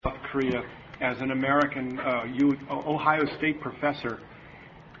Korea as an American Ohio State professor.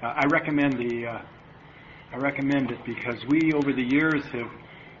 I recommend it because we, over the years, have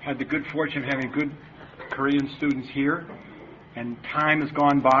had the good fortune of having good Korean students here, and time has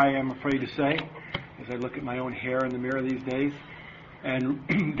gone by, I'm afraid to say, as I look at my own hair in the mirror these days, and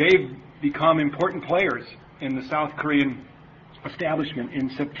they've become important players in the South Korean establishment. In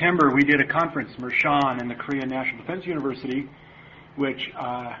September, we did a conference, Mershan and the Korean National Defense University, which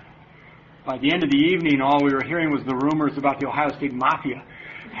by the end of the evening, all we were hearing was the rumors about the Ohio State Mafia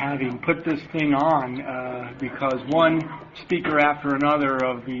having put this thing on because one speaker after another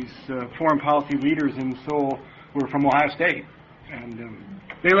of these foreign policy leaders in Seoul were from Ohio State. And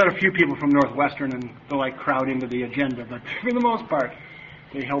they let a few people from Northwestern and the like crowd into the agenda, but for the most part,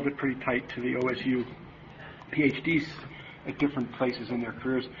 they held it pretty tight to the OSU PhDs at different places in their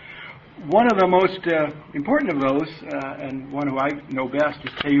careers. One of the most important of those, and one who I know best,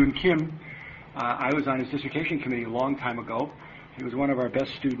 is Taehyun Kim. I was on his dissertation committee a long time ago. He was one of our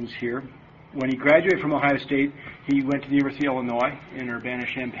best students here. When he graduated from Ohio State, he went to the University of Illinois in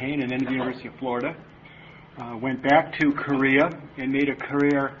Urbana-Champaign and then to the University of Florida. Went back to Korea and made a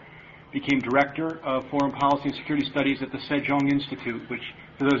career, became director of foreign policy and security studies at the Sejong Institute, which,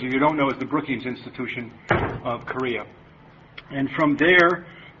 for those of you who don't know, is the Brookings Institution of Korea. And from there,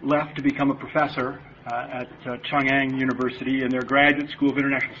 left to become a professor at Chungang University in their Graduate School of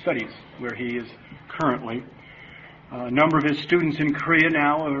International Studies, where he is currently. A number of his students in Korea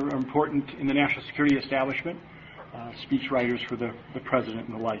now are important in the national security establishment, speechwriters for the president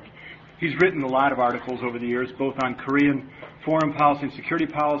and the like. He's written a lot of articles over the years, both on Korean foreign policy and security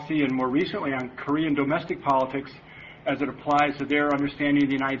policy, and more recently on Korean domestic politics as it applies to their understanding of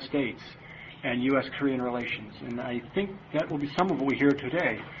the United States and U.S.-Korean relations. And I think that will be some of what we hear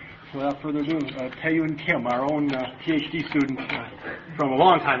today. So without further ado, Taehyun Kim, our own PhD student from a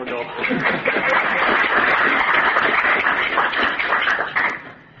long time ago.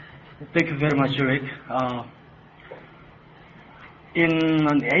 Thank you very much, Rick. In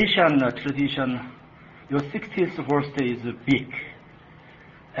an Asian tradition, your 60th birthday is big.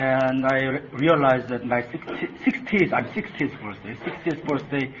 And I realized that my 60th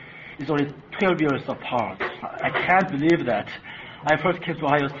birthday is only 12 years apart. I can't believe that. I first came to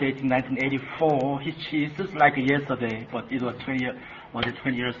Ohio State in 1984, which is just like yesterday, but it was 20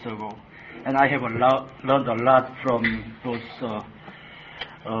 years ago. And I have learned a lot from those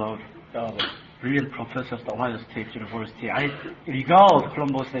brilliant professors at Ohio State University. I regard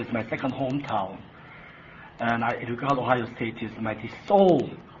Columbus as my second hometown, and I regard Ohio State as my sole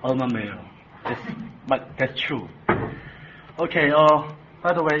alma mater. That's true. Okay,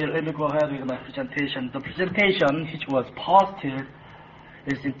 by the way, let me go ahead with my presentation. The presentation, which was posted,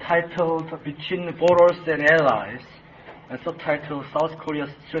 is entitled Between Borders and Allies, and subtitled South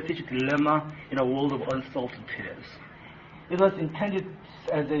Korea's Strategic Dilemma in a World of Uncertainties. It was intended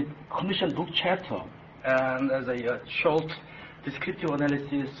as a commissioned book chapter and as a short descriptive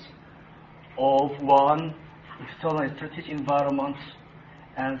analysis of one, external and strategic environment,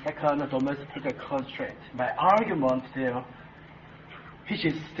 and second, domestic political constraint. My argument there, which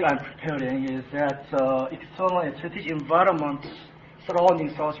is still I'm preparing, is that external and strategic environment surrounding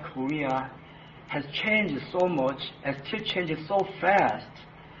South Korea has changed so much and still changes so fast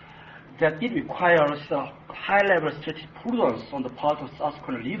that it requires a high-level strategic prudence on the part of South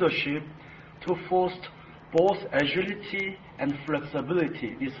Korean leadership to foster both agility and flexibility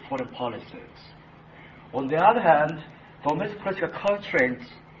in these foreign policies. On the other hand, domestic political constraints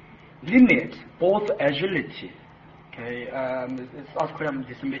limit both agility. Okay, South Korean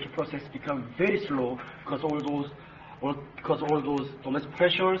decision-making process become very slow because all those domestic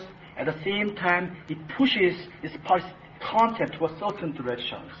pressures. At the same time, it pushes its policy content towards certain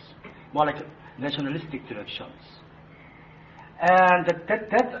directions, more like nationalistic directions. And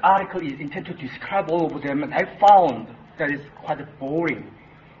that article is intended to describe all of them, and I found that it's quite boring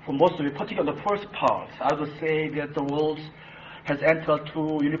for most of it, particularly the first part. I would say that the world has entered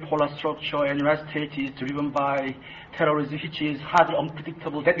to unipolar structure, and the United States is driven by terrorism, which is highly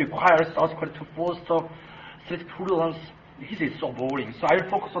unpredictable. That requires South Korea to foster strategic prudence. This is so boring. So I will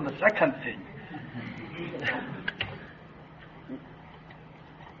focus on the second thing.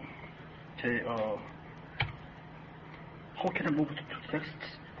 Okay, how can I move to the next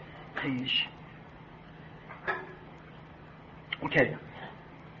page? Okay.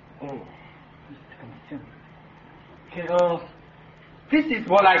 Okay, this is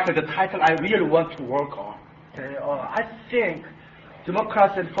what I call the title I really want to work on. Okay, I think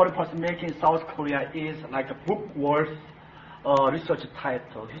Democracy and Foreign Policy Making in South Korea is like a book worth research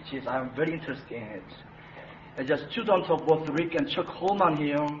title, which is I'm very interested in it. As a student of both Rick and Chuck Holman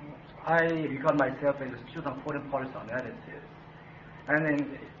here, I regard myself as a student of foreign policy analysis.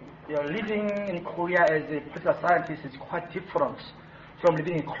 And living in Korea as a political scientist is quite different from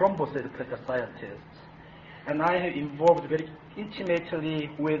living in Columbus as a political scientist. And I have involved very intimately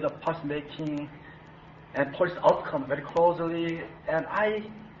with the policy making and policy outcome very closely. And I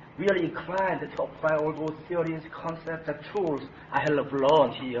really inclined to apply all those theories, concepts, and tools I have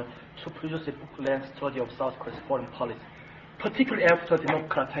learned here to produce a book-length study of South Korea's foreign policy, particularly after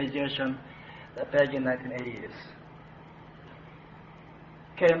democratization back in 1980s.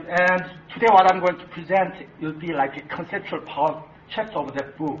 Okay, and today what I'm going to present will be like a conceptual chapter of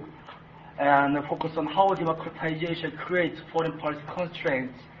that book, and focus on how democratization creates foreign policy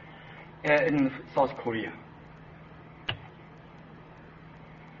constraints in South Korea.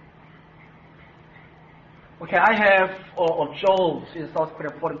 Okay, I have observed in South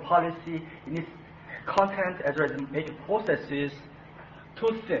Korean foreign policy in its content as well as major processes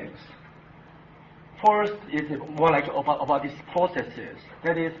two things. First is more like about these processes.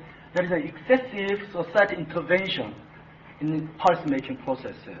 That is, there is an excessive society intervention in policy-making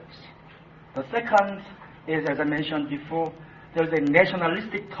processes. The second is, as I mentioned before, there is a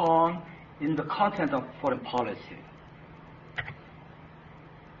nationalistic tone in the content of foreign policy.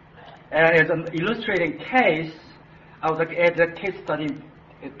 And as an illustrating case, I would like to add that case study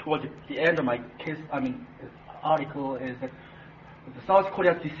towards the end of my article is that the South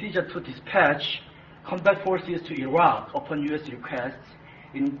Korea's decision to dispatch combat forces to Iraq upon U.S. requests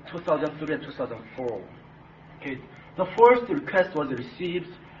in 2003 and 2004. Okay. The first request was received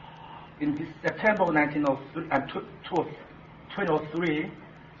in September of 2003.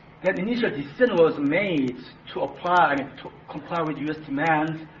 Then initial decision was made to comply with U.S.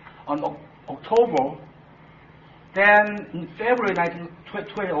 demands on October. Then in February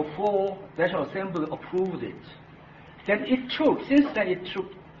 2004, the National Assembly approved it. Since then it took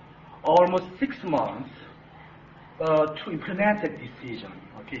almost 6 months to implement that decision,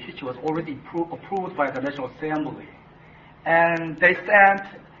 okay, which was already approved by the National Assembly. And they sent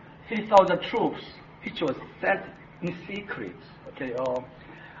 3,000 troops, which was sent in secret. Okay,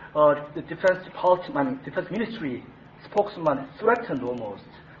 the Defense Department, Defense Ministry spokesman threatened almost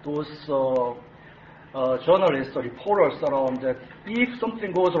those journalists or reporters around that if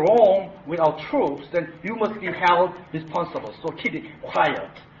something goes wrong with our troops, then you must be held responsible. So keep it quiet.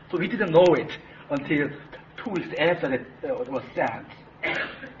 So we didn't know it until 2 weeks after it was sent.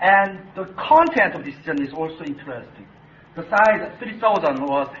 And the content of this decision is also interesting. The size 3,000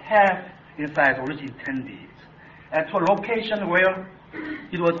 was half in size originally intended, and to a location where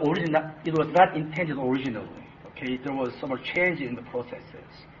it was not intended originally. Okay, there was some change in the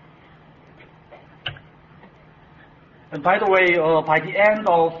processes. And by the way, by the end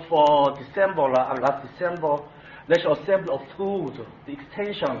of last December, National Assembly approved the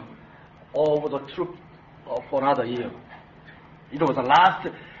extension of the troop for another year. It was a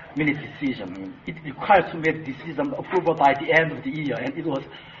last-minute decision. It required to make decision approval by the end of the year, and it was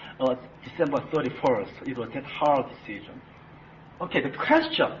December 31st. It was that hard decision. Okay, the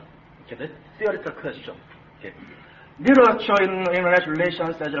question, the theoretical question. Okay. Literature in international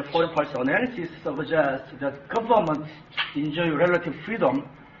relations as a foreign policy analysis suggests that governments enjoy relative freedom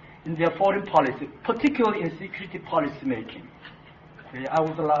in their foreign policy, particularly in security policy making. Okay, I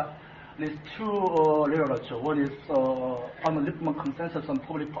would list two literature. One is Lippmann consensus on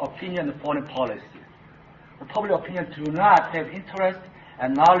public opinion and foreign policy. The public opinion do not have interest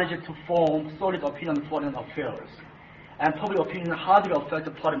and knowledge to form solid opinion on foreign affairs. And public opinion hardly affects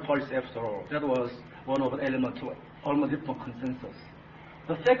foreign policy after all. That was one of the elements to Lippmann consensus.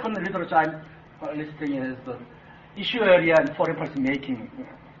 The second literature I'm listing is the issue area and foreign policy making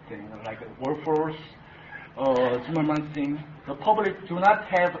thing, like workforce, thing. The public do not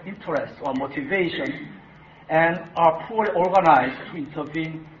have interest or motivation and are poorly organized to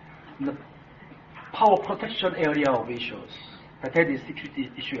intervene in the power protection area of issues. That is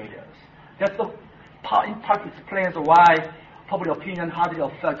security issue areas. That's the in part explains why public opinion hardly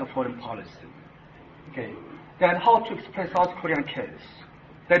affects the foreign policy. Okay. Then how to explain South Korean case?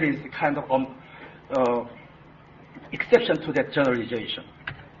 That is kind of exception to that generalization.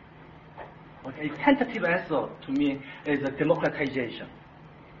 Okay, a tentative answer to me is a democratization.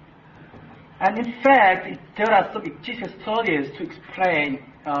 And in fact, there are some existing studies to explain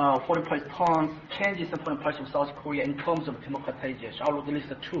foreign policy terms, changes in foreign policy of South Korea in terms of democratization. I will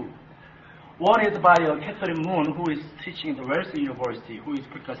list two. One is by Catherine Moon, who is teaching at the Wellesley University, who is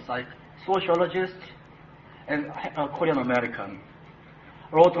a sociologist and Korean American,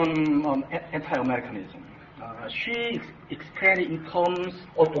 wrote on anti-Americanism. She explained in terms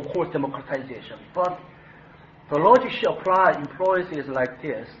of course, democratization. But the logic she employs is like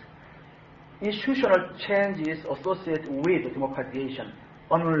this. institutional changes associated with democratization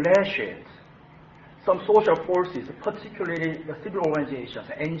unleashes some social forces, particularly the civil organizations,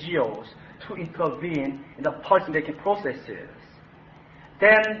 NGOs, to intervene in the policy-making processes.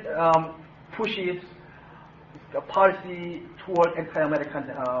 Then pushes the policy toward anti-American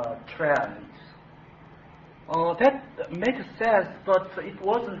trends. That makes sense, but it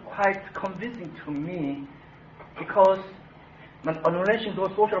wasn't quite convincing to me because unleashing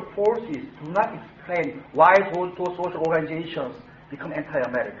those social forces do not explain why those social organizations become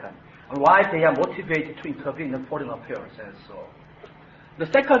anti-American and why they are motivated to intervene in foreign affairs and so. The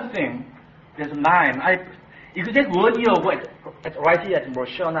second thing is mine. Exactly 1 year ago, right here at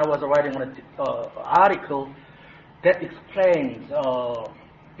Motion, I was writing an article that explains,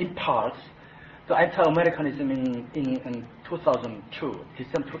 in part, the anti-Americanism in 2002.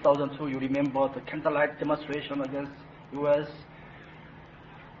 December 2002, you remember the candlelight demonstration against U.S.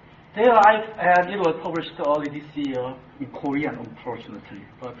 There, and it was published early this year in Korean, unfortunately.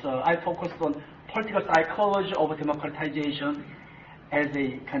 But I focused on political psychology of democratization as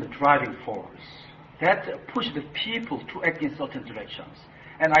a kind of driving force that pushed the people to act in certain directions.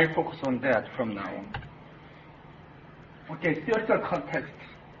 And I focus on that from now on. Okay, theoretical context.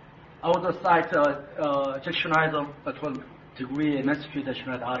 I would cite Jack Schneider, that was degree in Massachusetts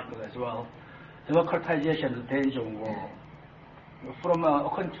Schneider article as well. Democratization is the danger war. From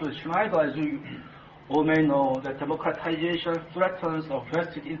according to Schneider, as you all may know, that democratization threatens the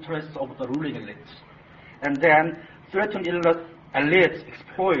vested interests of the ruling elites, and then threatened elites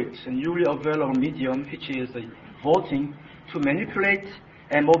exploit a newly available medium, which is voting, to manipulate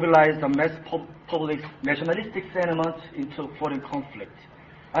and mobilize the mass public's nationalistic sentiment into foreign conflict.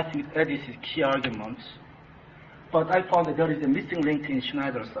 I think that is his key argument. But I found that there is a missing link in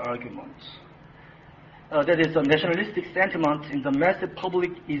Schneider's argument. That is, a nationalistic sentiment in the mass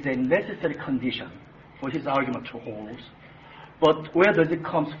public is a necessary condition for his argument to hold. But where does it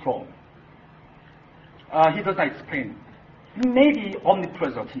come from? He does not explain. It may be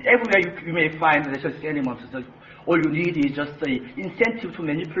omnipresent. Everywhere you may find nationalist elements. All you need is just an incentive to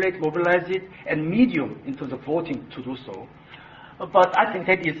manipulate, mobilize it, and medium into the voting to do so. But I think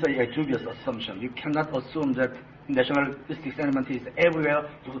that is a dubious assumption. You cannot assume that nationalistic sentiment is everywhere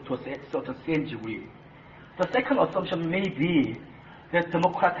to a certain same degree. The second assumption may be that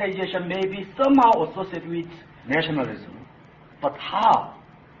democratization may be somehow associated with nationalism. But how?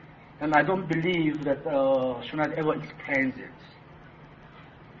 And I don't believe that Schneider ever explains it.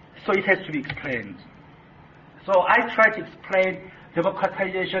 So it has to be explained. So I try to explain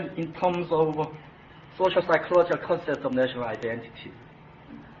democratization in terms of social psychological concept of national identity.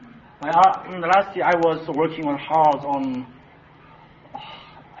 Last year I was working hard on,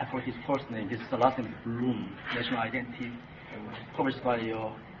 I forgot his first name, his last name is Bloom, National Identity, published by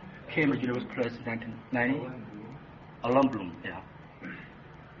Cambridge University Press in 1990. Alan Bloom, yeah.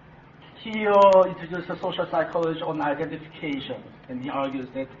 He introduced a social psychology on identification, and he argues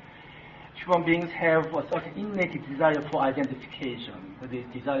that human beings have a certain innate desire for identification. The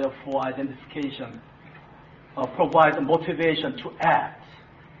desire for identification provides a motivation to act.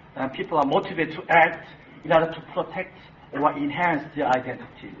 And people are motivated to act in order to protect or enhance their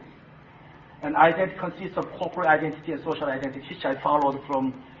identities. And identity consists of corporate identity and social identity, which I followed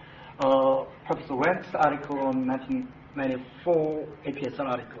from Professor Wendt's article on 1994 APSR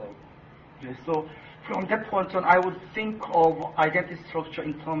article. Okay, so from that point on, I would think of identity structure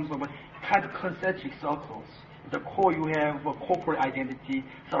in terms of kind of concentric circles. At the core, you have a corporate identity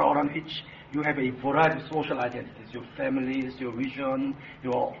around which you have a variety of social identities, your families, your region,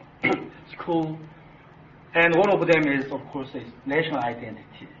 your school. And one of them is, of course, a national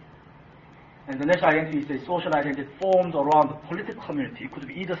identity. And the national identity is a social identity formed around a political community. It could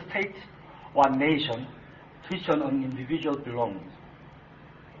be either state or nation to which an individual belongs.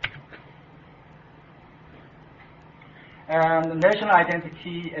 And the national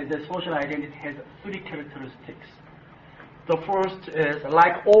identity as a social identity has three characteristics. The first is,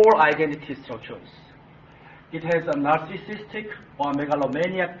 like all identity structures, it has a narcissistic or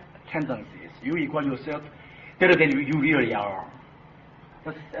megalomaniac tendencies. You equal yourself better than you really are.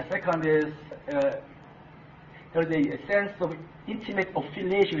 The second is, there is a sense of intimate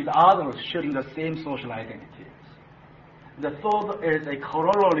affiliation with others sharing the same social identities. The third is a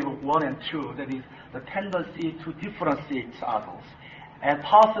corollary of 1 and 2, that is the tendency to differentiate others and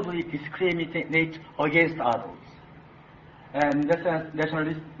possibly discriminate against others. And in that sense,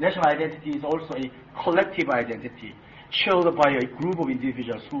 national identity is also a collective identity shared by a group of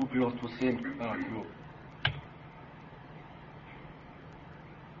individuals who belong to the same group.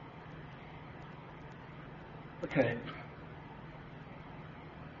 Okay.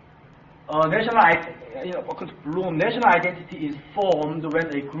 According to Bloom, national identity is formed when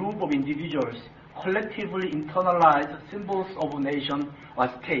a group of individuals collectively internalize symbols of a nation or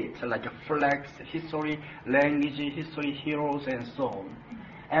state, like flags, history, language, history, heroes, and so on.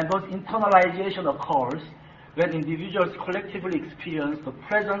 And those internalization occurs when individuals collectively experience the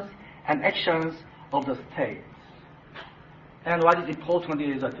presence and actions of the state. And what is important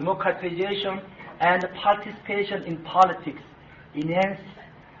is democratization and participation in politics enhance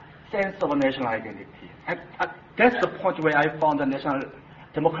sense of a national identity. That's the point where I found that national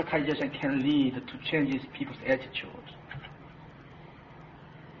democratization can lead to changes people's attitudes.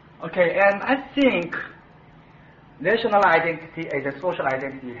 Okay, and I think national identity as a social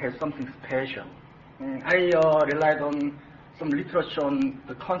identity has something special. I relied on some literature on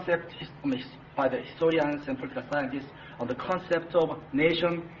the concept by the historians and political scientists on the concept of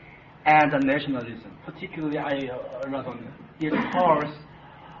nation and nationalism. Particularly, I relied on Hall's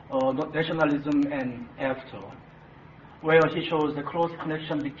nationalism and after, where he shows the close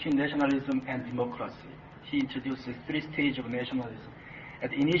connection between nationalism and democracy. He introduces 3 stages of nationalism.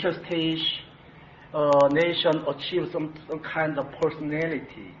 At the initial stage, nation achieves some kind of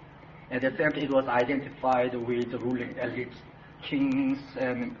personality. At the same time, it was identified with the ruling elites, kings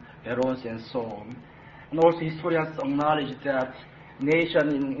and barons and so on. And also historians acknowledge that nation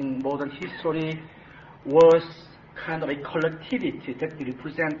in modern history was kind of a collectivity that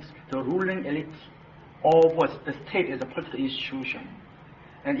represents the ruling elite of the state as a political institution.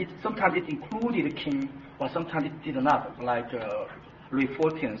 And sometimes it included the king, or sometimes it did not, like Louis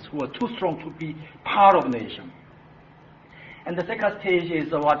XIV, who were too strong to be part of the nation. And the second stage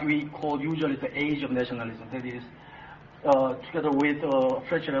is what we call usually the age of nationalism. That is, together with the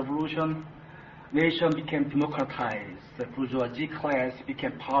French Revolution, nation became democratized. The bourgeoisie class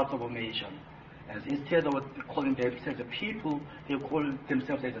became part of a nation. And instead of calling themselves a people, they call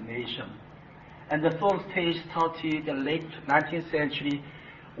themselves as a nation. And the third stage started in the late 19th century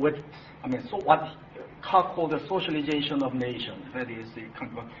with, what Carl called the socialization of nations. That is, the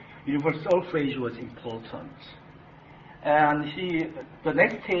kind of universal phrase was important. And the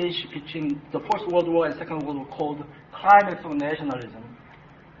next stage between the First World War and Second World War, called climax of nationalism,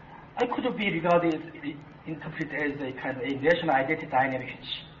 I could be interpreted as a kind of a national identity dynamic,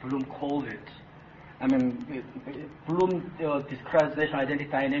 which Bloom called it. Bloom describes national identity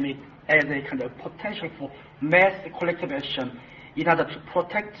dynamic as a kind of potential for mass collective action in order to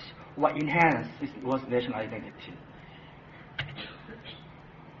protect or enhance one's national identity.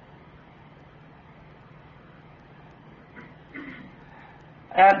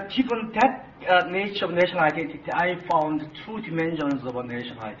 And given that nature of national identity, I found 2 dimensions of a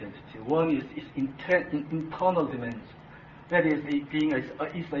national identity. One is internal dimension. That is, being is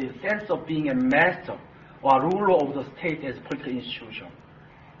a sense of being a master or a ruler of the state as a political institution.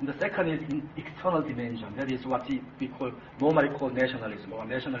 And the second is external dimension. That is what we normally call nationalism, or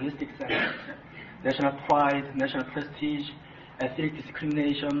nationalistic sense. National pride, national prestige, ethnic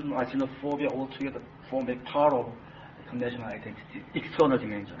discrimination, or xenophobia altogether form a part of national identity, external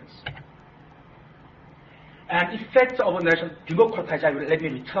dimensions. And effects of national democratization, let me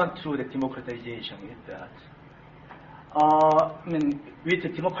return to the democratization with that. With the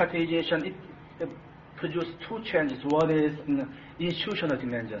democratization, it produced 2 changes. One is institutional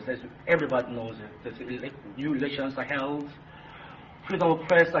dimensions, as everybody knows it. New elections are held, freedom of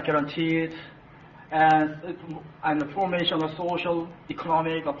press are guaranteed, and the formation of social,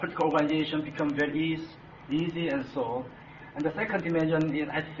 economic, or political organization become very easy and so on. And the second dimension is,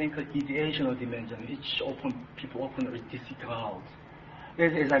 I think, the ideational dimension, which people often disregard.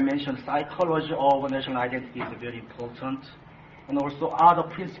 As I mentioned, psychology of national identity is very important, and also other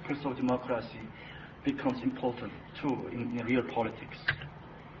principles of democracy becomes important too in real politics.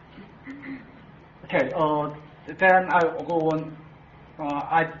 Okay, then I will go on.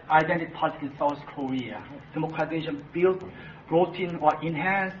 Identity politics in South Korea. Democratization brought in or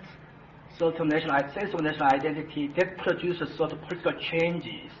enhanced certain sense of national identity that produces certain political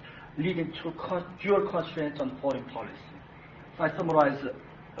changes, leading to dual constraints on foreign policy. So I summarize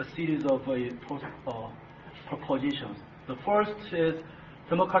a series of propositions. The first is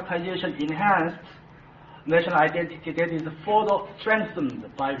democratization enhanced national identity that is further strengthened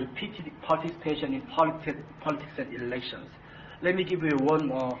by repeated participation in politics and elections. Let me give you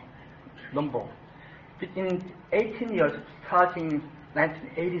one number. In 18 years, starting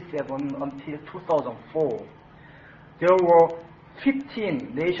 1987 until 2004, there were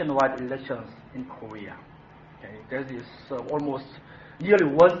 15 nationwide elections in Korea. Okay, that is almost nearly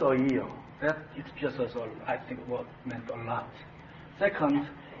once a year. That just I think meant a lot. Second,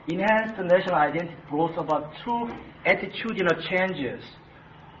 enhanced national identity brought about 2 attitudinal changes.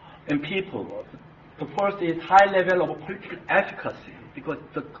 in people. The first is high level of political efficacy, because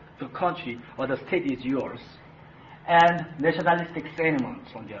the country or the state is yours, and nationalistic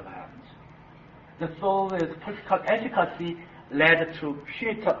sentiments on the other hand. The third is political efficacy led to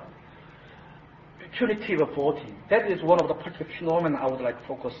punitive voting. That is one of the political phenomena I would like to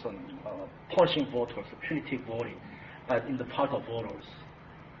focus on, punishing voters, punitive voting, but in the part of voters.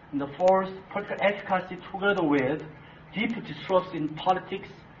 And the fourth, political efficacy together with deep distrust in politics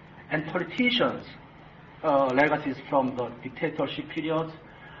and politicians, legacies from the dictatorship period,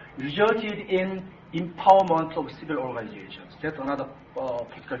 resulted in empowerment of civil organizations. That's another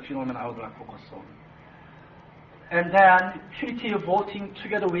political phenomenon I would like to focus on. And then punitive voting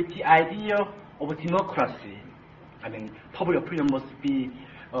together with the idea of democracy. I mean, public opinion must be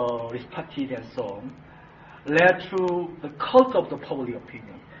respected and so on, led to the cult of the public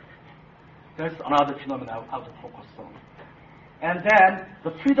opinion. That's another phenomenon I would focus on. And then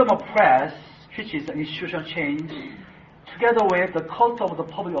the freedom of press, which is an institutional change, together with the cult of the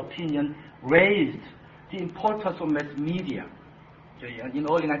public opinion, raised the importance of mass media. Okay, in the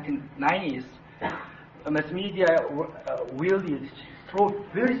early 1990s, mass media wielded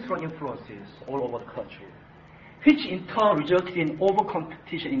very strong influences all over the country, which in turn resulted in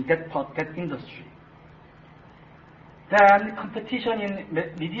over-competition in that industry. Then competition in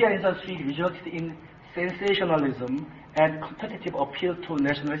media industry resulted in sensationalism and competitive appeal to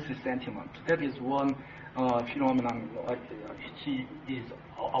nationalistic sentiment. That is one phenomenon which is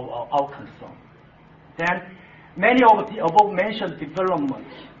our concern. Then many of the above-mentioned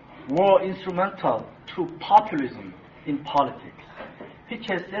developments were instrumental to populism in politics, which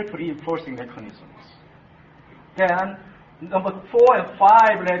has self-reinforcing mechanisms. Then number 4 and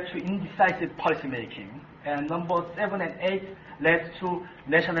 5 led to indecisive policymaking, and number 7 and 8 led to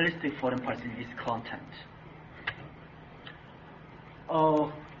nationalistic foreign policy miscontent.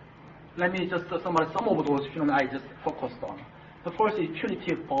 Let me just summarize some of those phenomena I just focused on. The first is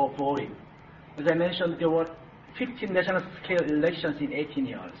punitive voting. As I mentioned, there were 15 national scale elections in 18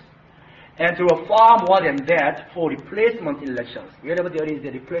 years. And there were far more than that for replacement elections. Wherever there is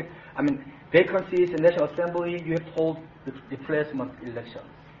a vacancies in National Assembly, you have to hold the replacement elections.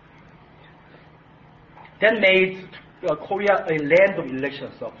 That made Korea a land of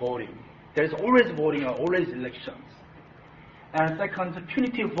elections of voting. There is always voting and always elections. And second,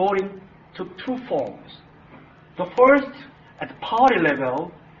 punitive voting took two forms. The first, at the party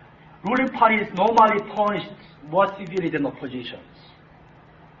level, ruling parties normally punished more severely than oppositions.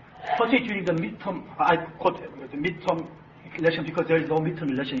 Especially during the midterm, I quote the midterm election because there is no midterm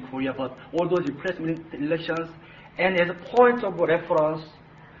election in Korea, but all those replacement elections, and as a point of reference,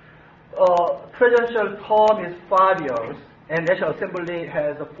 presidential term is 5 years, and National Assembly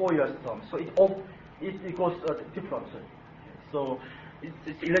has a 4-year term, so it goes differently. So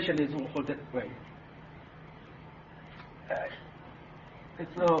this election is all that way.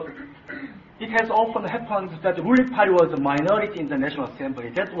 It has often happened that the ruling party was a minority in the National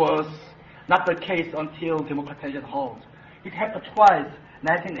Assembly. That was not the case until democratization held. It happened twice,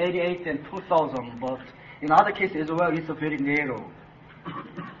 1988 and 2000, but in other cases as well, it's very narrow.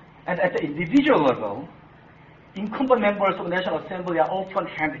 And at the individual level, incumbent members of the National Assembly are often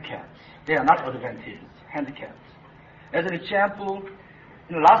handicapped. They are not advantaged, handicapped. As an example,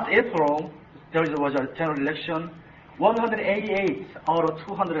 in last April, there was a general election. 188 out of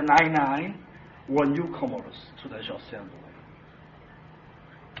 299 were newcomers to the National Assembly.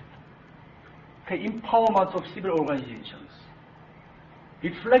 Okay, empowerment of civil organizations.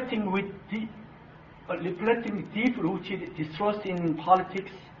 Reflecting deep-rooted distrust in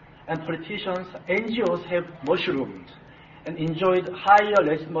politics and politicians, NGOs have mushroomed and enjoyed higher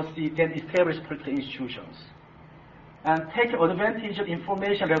legitimacy than established political institutions. And taking advantage of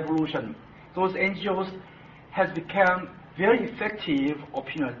information revolution, those NGOs has become very effective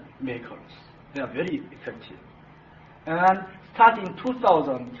opinion makers. They are very effective. And starting in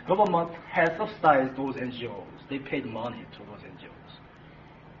 2000, government has subsidized those NGOs. They paid money to those NGOs.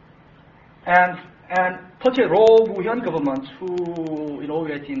 And particularly Roh Moo-hyun government, who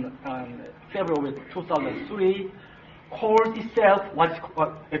inaugurated in February 2003, called itself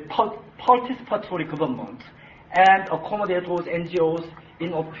a participatory government and accommodate those NGOs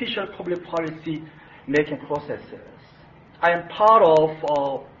in official public policy making processes. I am part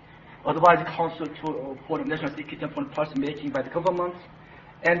of advisory council for the national security and foreign policy making by the government,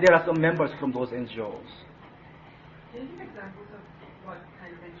 and there are some members from those NGOs. Can you give examples of what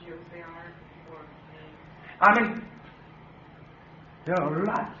kind of NGOs they are? I mean, there are a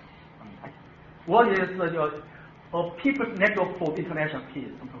lot. One is a People's Network for International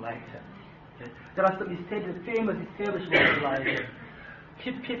Peace, something like that. Okay? There are some famous establishments like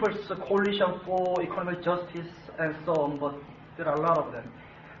people's coalition for economic justice and so on, but there are a lot of them.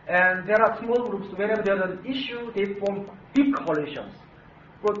 And there are small groups, whenever there is an issue, they form big coalitions.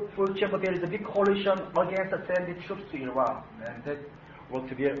 For example, there is a big coalition against sending troops to Iraq, and that worked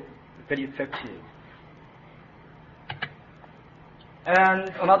to be very effective. And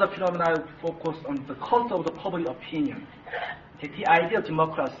another phenomenon I would focus on the cult of the public opinion, the idea of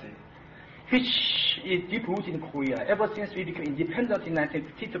democracy, which is deep rooted in Korea. Ever since we became independent in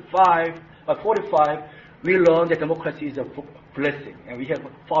 1945, we learned that democracy is a blessing, and we have to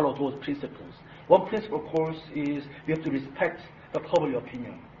follow those principles. One principle, of course, is we have to respect the public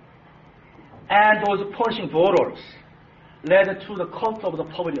opinion. And those punishing voters led to the cult of the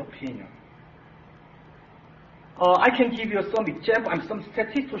public opinion. I can give you some example and some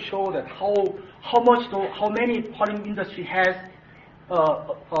statistics to show that how many polling industry has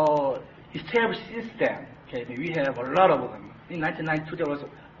established since then. Okay, we have a lot of them. In 1992, there was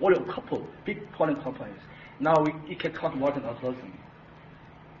only a couple big polling companies. Now we can count more than a dozen.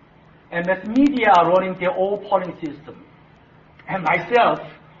 And mass media are running their own polling system. And myself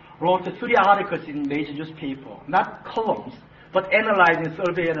wrote 3 articles in major newspaper, not columns, but analyzing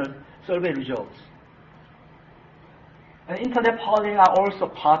survey results. And internet polling are also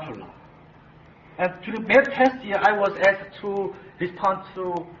popular. And during that past year, I was asked to respond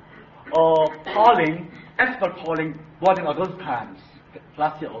to polling, expert polling, more than a dozen times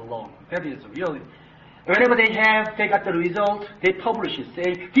last year alone. That is really, whenever they got the result, they publish it,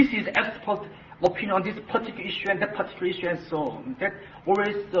 saying this is expert opinion on this particular issue and that particular issue and so on. That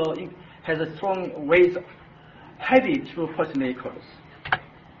always has a strong weight, heavy to policymakers.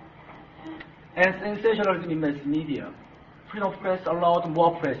 And sensationalism in mass media. Freedom of press allowed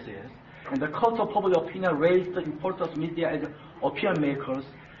more presses, and the cult of public opinion raised the importance of media as opinion makers,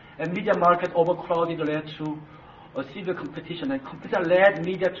 and media market overcrowded led to a severe competition, and competition led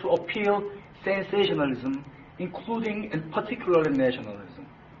media to appeal sensationalism, including and particularly nationalism.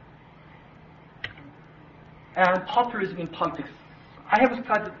 And populism in politics. I haven't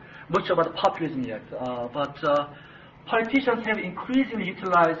studied much about populism yet, but politicians have increasingly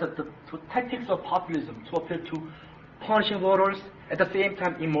utilized the tactics of populism to appeal to punishing voters, at the same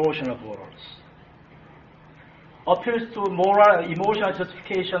time emotional voters. Appeals to moral, emotional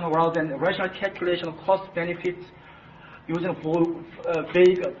justification rather than rational calculation of cost benefits using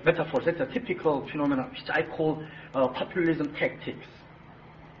vague metaphors. That's a typical phenomenon which I call populism tactics.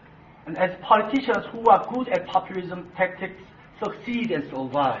 And as politicians who are good at populism tactics succeed and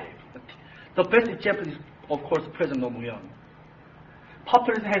survive. The best example is, of course, President Roh Moo-hyun.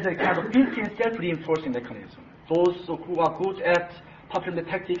 Populism has a kind of built-in self-reinforcing mechanism. Those who are good at populism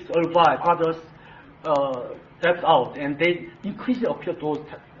tactics survive, others left out, and they increasingly appeal those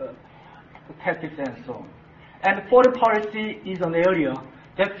tactics and so on. And foreign policy is an area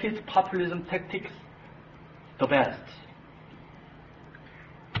that fits populism tactics the best.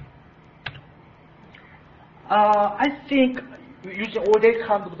 I think using all that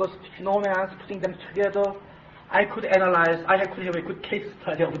kind of those phenomena, putting them together, I could have a good case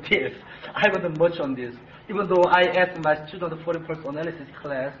study of this. I haven't done much on this, even though I asked my student foreign policy analysis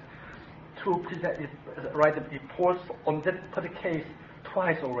class to write reports on that particular case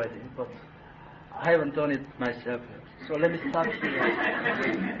twice already, but I haven't done it myself yet. So let me start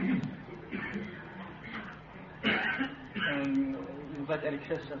here. And invite any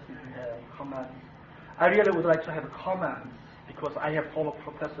questions if you have comments. I really would like to have comments because I have former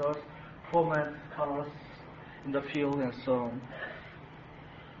professors, former scholars in the field and so on.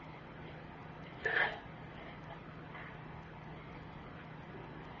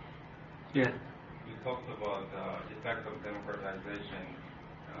 Yeah. You talked about the effect of democratization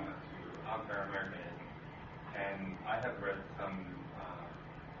to Afro-Americanism, and I have read some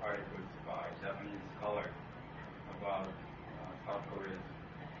articles by Japanese scholars about South Korea's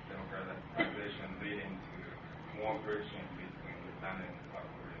democratization leading to more friction between Japan and South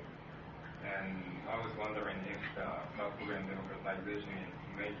Korea. And I was wondering if the South Korean democratization is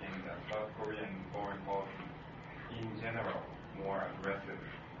making the South Korean foreign policy in general more aggressive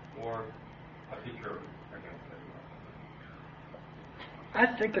or particularly against everyone. I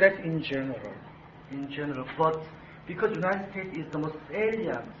think that's in general, but because the United States is the most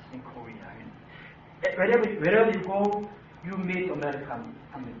salient in Korea, wherever you go, you meet American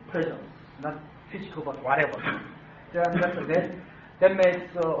presence, not physical but whatever. That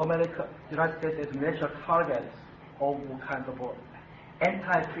makes the United States as natural targets of kind of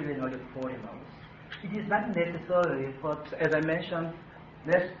anti-colonial foreigners. It is not necessary, but as I mentioned,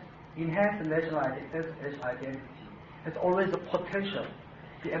 enhanced national identity has always the potential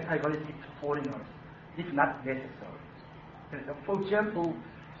to be antagonistic to foreigners, if not necessary. For example,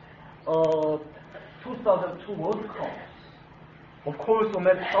 2002 World Cup. Of course,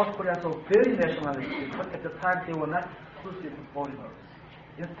 South Koreans are very nationalistic, but at the time they were not exclusive to foreigners.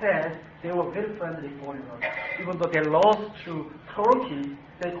 Instead, they were very friendly foreigners. Even though they lost to Turkey,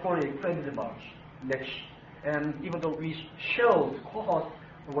 they called it a friendly match. And even though we showed co-host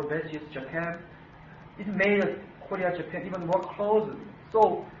what matches Japan, it made Korea-Japan even more closer.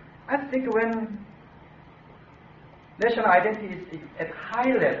 So I think when national identity is at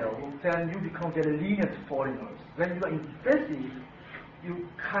high level, then you become very lenient to foreigners. When you are in defensive, you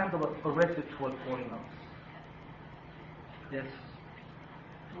kind of aggressive toward foreigners. Yes.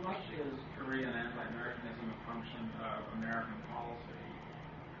 To much is Korean anti-Americanism a function of American policy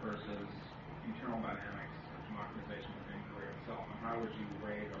versus internal dynamics of democratization within Korea itself? And how would you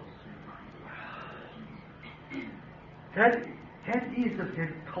weigh those two kinds of considerations? That is a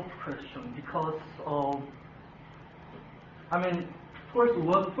very tough question because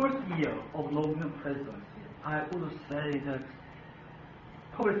first year of Norwegian presidency, I would say that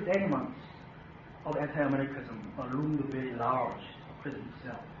public segments of anti-Americanism loomed very large for President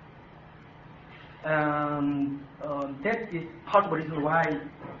himself. And that is part of the reason why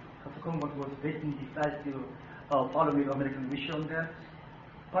Congress was very indecisive following American mission on that.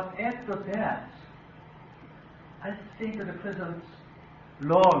 But after that, I think that the President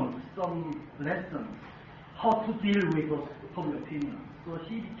learned some lessons how to deal with those public opinions. So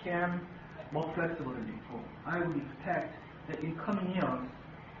he became more flexible than before. I would expect that in coming years,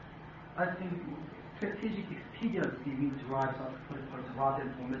 I think strategic expediency will drive South Korean policy rather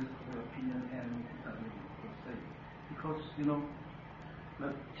than domestic public opinion and per se. Because,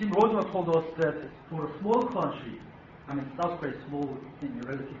 Jim Roosevelt told us that for a small country, South Korea is small in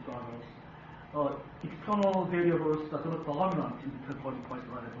relative to others, external variables are not dominant in the foreign policy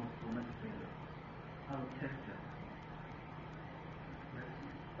rather than domestic variables. I would take that.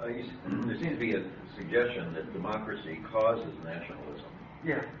 There seems to be a suggestion that democracy causes nationalism.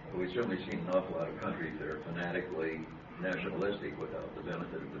 Yeah. We've certainly seen an awful lot of countries that are fanatically nationalistic without the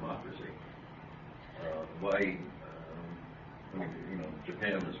benefit of democracy. Why?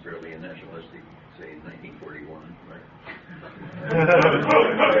 Japan was fairly nationalistic, say, in 1941, right?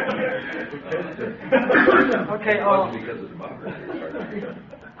 Okay. It wasn't because of democracy.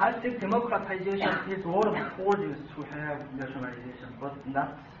 I think democratization is one of the causes to have nationalization, but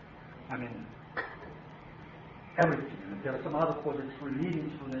not, everything. There are some other causes leading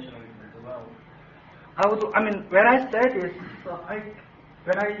to nationalism as well. When I said this,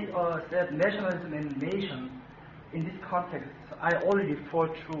 when I said nationalism and nation, in this context, I only refer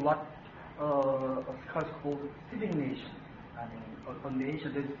to what scholars call civic nation. A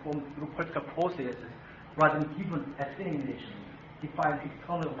nation that is formed through political processes rather than given ethnic nation, defined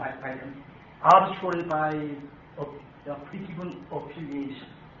externally by them, arbitrarily by a pre-given affiliation.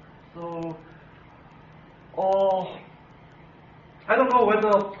 So, I don't know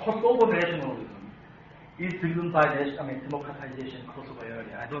whether Kosovo nationalism is driven by democratization in Kosovo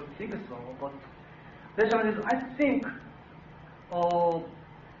area. I don't think so, but nationalism, I think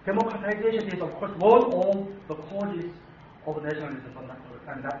democratization is, of course, one of the causes of nationalism, but not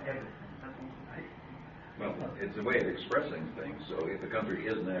everything. Well, it's a way of expressing things. So if a country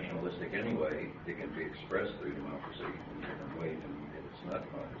is nationalistic anyway, it can be expressed through democracy in different ways, and it's not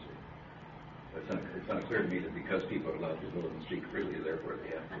democracy. It's not clear to me that because people are allowed to vote and speak freely, therefore they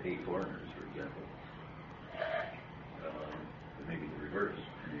have to hate foreigners, for example. It may be the reverse.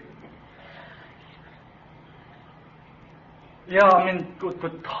 Yeah,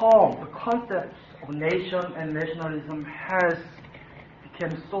 the concept of nation and nationalism has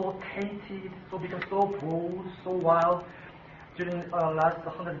become so tainted, become so broad, so wild during last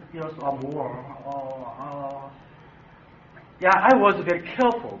 100 years or more. I was very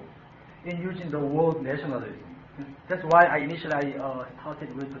careful in using the word nationalism. That's why I initially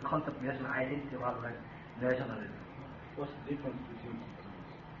started with the concept of national identity rather than nationalism. What's the difference between the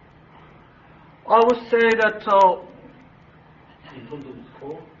two? I would say that In terms of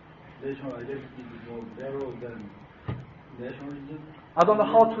scope, national identity is more narrow than nationalism? I don't know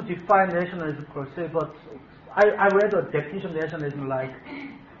how to define nationalism per se, but I read a definition of nationalism like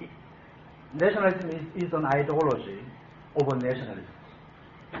nationalism is an ideology over nationalism.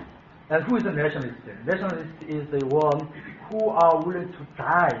 And who is a nationalist then? Nationalist is the one who are willing to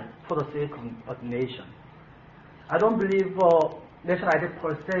die for the sake of a nation. I don't believe national identity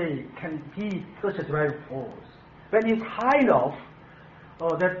per se can be such a driving force. When it's high enough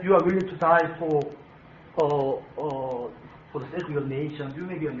that you are willing to die for the sake of your nation, you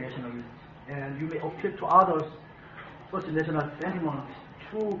may be a nationalist, and you may appeal to others such national sentiments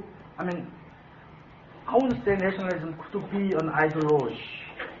I would say nationalism could be an ideology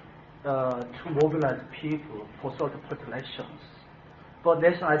to mobilize people for certain political actions. But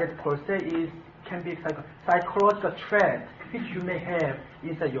national identity per se can be like a psychological threat which you may have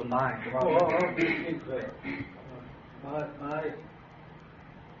inside your mind.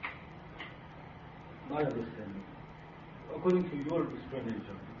 My understanding, according to your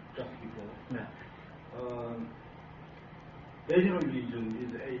explanation just before, national religion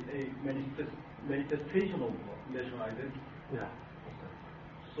is a manifestation of national identity. Yeah.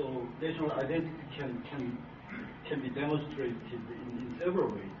 So national identity can be demonstrated in several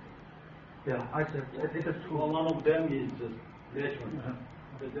ways. Yeah, I said it is true. Well, one of them is national.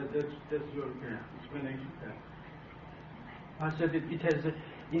 That's your explanation. Yeah. I said it has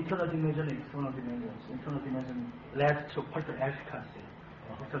internal dimension and external dimensions. Internal dimension leads to political efficacy.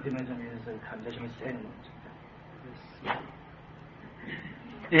 External dimension is a kind of nationalist element.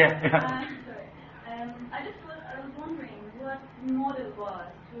 Yes. Yeah. Sorry. I was wondering what model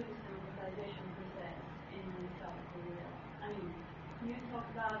was to this democratization process in South Korea. I mean, you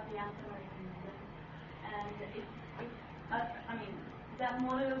talked about the anti-Americanism, and that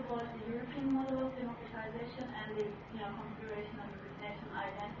model was the European model of democratization and the configuration of the national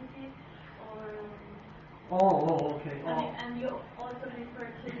identity, or. Okay. And you also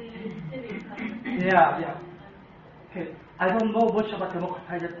referred to the civic conversation. Yeah. Okay, I don't know much about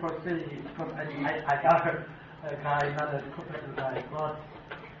democratization per se because I got a guy, not a professional guy. But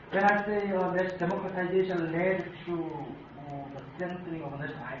when I say that democratization led to the strengthening of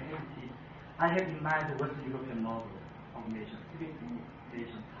national identity, I have in mind the Western European model of nation, civic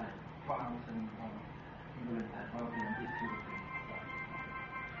nation type, France and England type, and East European type.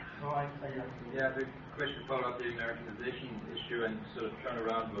 So I Yeah, the question followed up the Americanization issue and sort of turn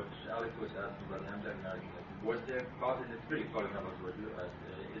around what Alex was asking about anti-Americanism. Was there positive? It's really following up on what you asked.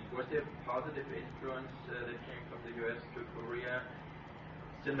 Was there positive influence that came from the U.S. to Korea?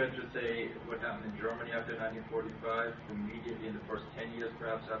 Similar to, say, what happened in Germany after 1945, immediately in the first 10 years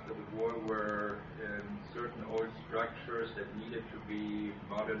perhaps after the war, where certain old structures that needed to be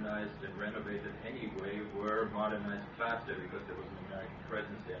modernized and renovated anyway were modernized faster because there was an American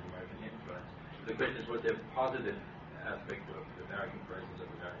presence there, an American influence. The question is, was there a positive aspect of the American presence, of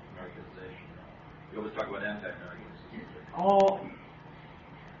Americanization? We always talk about anti-Americanism.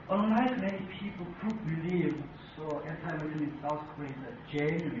 Unlike many people who believe anti-Americanism in South Korea is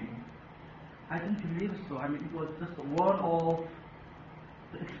genuine, I don't believe so. I mean, it was just one of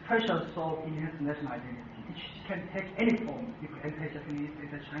the expressions of enhanced national identity. It can take any form, if anti-Japanese,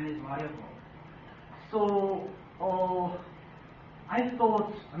 anti-Chinese, whatever. So, I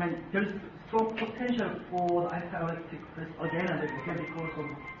thought, there's strong potential for the anti-American press again and again because of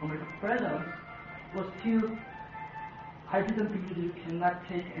American presence, but still, I didn't believe you cannot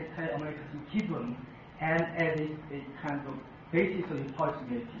take anti-Americanism given and as a kind of basis of policy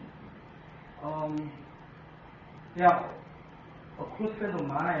making. A close friend of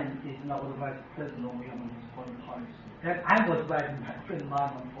mine is now the vice president of his foreign policy. And I was advising my friend of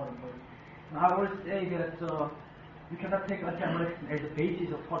mine on foreign policy. And I always say that you cannot take anti-Americanism as a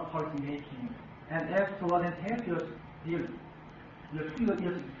basis of policy making. And after 1.5 years, the 2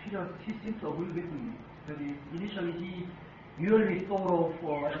 years experience, he seems to agree with me. That is, initially he usually thought of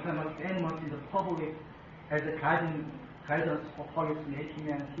anti-American elements in the public as a guidance for policy making,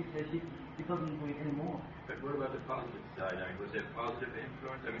 and he says he doesn't do it anymore. But what about the positive side? Was there positive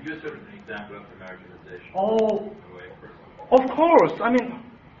influence? You're sort of an example of Americanization. Oh, of course.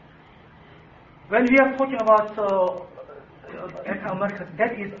 When we are talking about anti-American,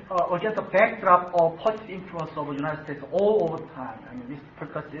 that is against the backdrop of positive influence of the United States all over time. This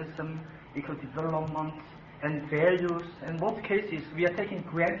political system, economic development, and values. In most cases, we are taking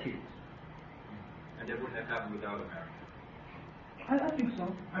granted. And that wouldn't have happened without America. I think so.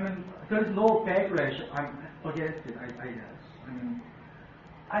 There is no backlash against it, I guess.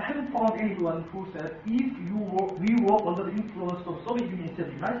 I haven't found anyone who said if we were under the influence of Soviet Union instead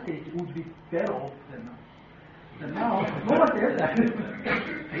of the United States, it would be better off than now. No one says that.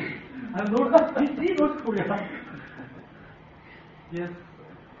 We see North Korea. Yes.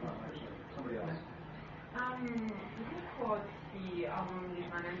 Somebody else. Who quotes the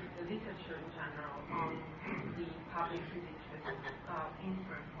literature in general on the public religious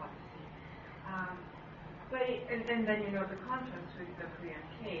influence policy? And then the contrast with the Korean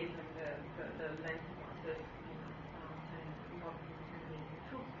case and the length of this, and what we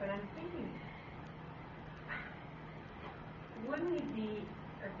took. But I'm thinking, wouldn't it be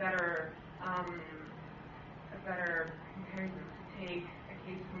a better comparison to take a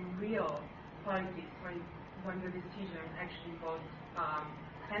case from real politics when the decision actually was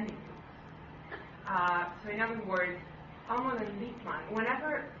pending? So in other words, Amon and Lippmann,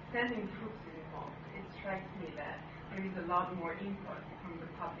 whenever sending troops is involved, it strikes me that there is a lot more input from the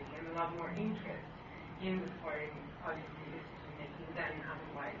public and a lot more interest in the foreign policy decision making than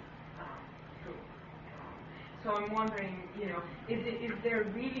otherwise true. So I'm wondering, is there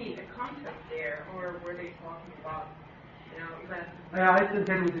really a conflict there, or were they talking about, Yeah, I think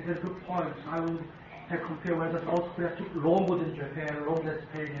that is a good point. I would have compared whether South Korea took longer than Japan, longer than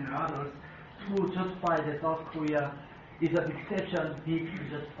Spain and others to justify that South Korea is an exception, big to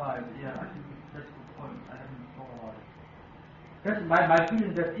justify. Yeah, I think that's a good point. I haven't thought about it. That's my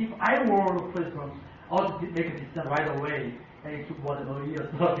feeling that if I were the president, I would make a decision right away, and it took more than a year.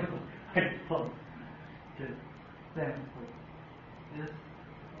 So I thought, okay, thanks. Yes.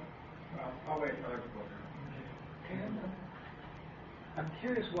 I'll wait for other people. I'm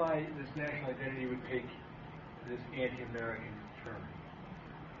curious why this national identity would take this anti-American turn.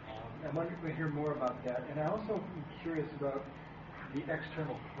 I wonder if we hear more about that. And I also am curious about the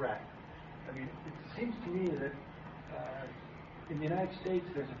external threat. I mean, it seems to me that in the United States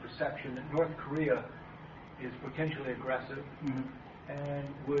there's a perception that North Korea is potentially aggressive and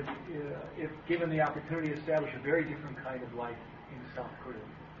would, if given the opportunity, establish a very different kind of life in South Korea.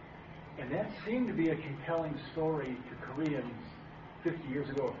 And that seemed to be a compelling story to Koreans 50 years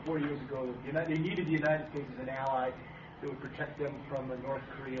ago or 40 years ago. They needed the United States as an ally that would protect them from a North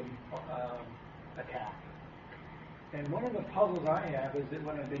Korean attack. And one of the puzzles I have is that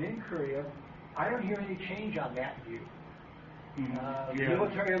when I've been in Korea, I don't hear any change on that view. The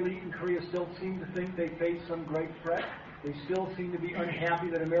military elite in Korea still seem to think they face some great threat. They still seem to be unhappy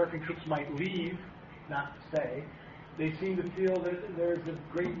that American troops might leave, not stay. They seem to feel that there's a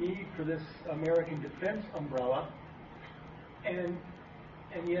great need for this American defense umbrella. And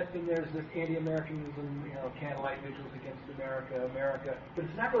yet then there's this anti-Americanism, candlelight vigils against America. But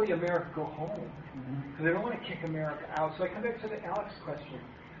it's not really America go home, because they don't want to kick America out. So I come back to the Alex question.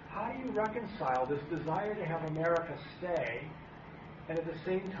 How do you reconcile this desire to have America stay, and at the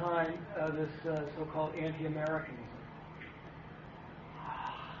same time this so-called anti-Americanism?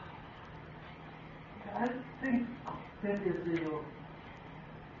 I think that is a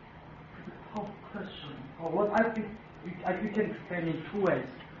tough question. Or what I think we can explain in two ways.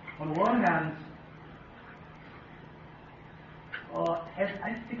 On one hand,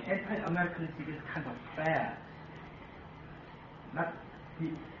 I think anti-Americanism is kind of bad.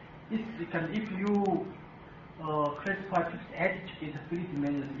 If you classify people's attitude into three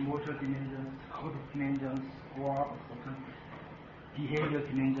dimensions: emotional dimensions, cognitive dimensions, or certain behavior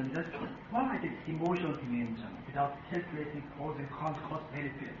dimension. That's one, I think, emotional dimension without calculating pros and cons, cost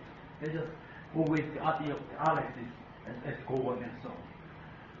benefits. They just go with the idea of the Alexis as goal and so on.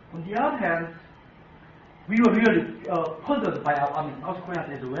 On the other hand, we were really puzzled by South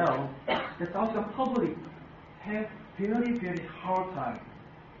Koreans as well. The South Korean public have very, very hard time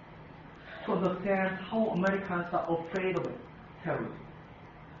to understand how Americans are afraid of terrorism.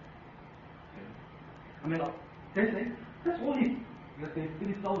 I mean, they say that's only, let's say,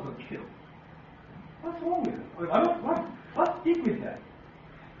 3,000 killed. What's wrong with it? What's big with that?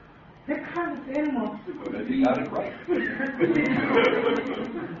 They can't say anymore. You got it right.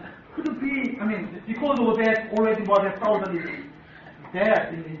 Could be, I mean, because of that, already more than 1,000 is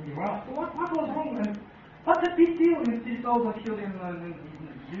dead in Iraq. So what was wrong? And what's the big deal with 3,000 killed in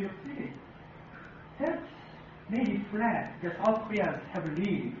New York City? That's maybe flat that South Koreans have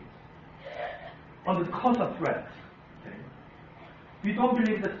lived on the constant threat. Okay. We don't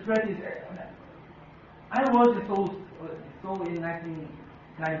believe the threat is. I was so in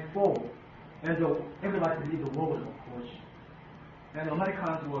 1994, and everybody believed the war was approaching. And the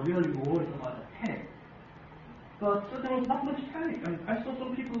Americans were really worried about the panic. But so there was not much panic. I mean, I saw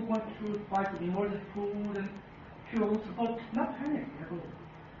some people going to buy some emergency food and fuels, but not panic at all.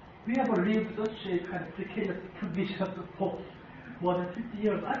 We have lived such a kind of precarious conditions for more than 50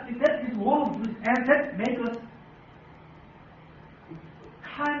 years. I think that is one of the, and that makes us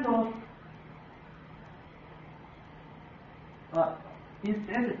kind of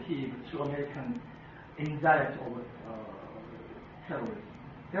insensitive to American anxiety over terrorism.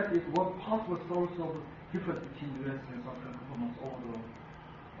 That is one possible source of difference between U.S. and South Korean governments over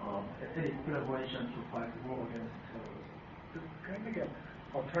any collaboration to fight the war against terrorism. Can I make an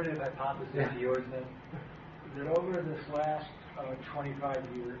alternative hypothesis to yours then? That over this last 25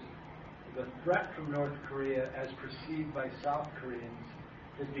 years, the threat from North Korea as perceived by South Koreans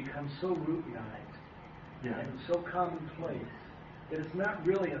has become so routinized and so commonplace that it's not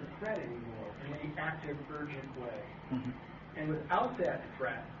really a threat anymore in any active, urgent way. And without that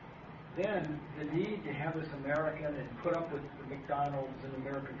threat, then the need to have this American and put up with the McDonald's and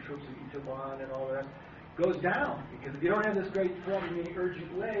American troops in Itaewon and all the rest goes down. Because if you don't have this great threat in any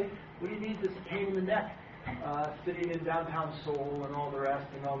urgent way, well, you need this pain in the neck sitting in downtown Seoul and all the rest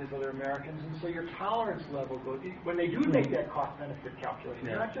and all these other Americans. And so your tolerance level goes, when they do make that cost-benefit calculation,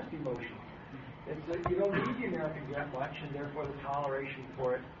 it's not just emotional. It's you don't need the Americans that much, and therefore the toleration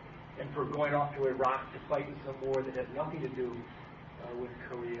for it and for going off to Iraq to fight in some war that has nothing to do with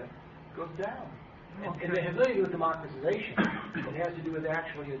Korea goes down. And it has nothing to do with democratization. It has to do with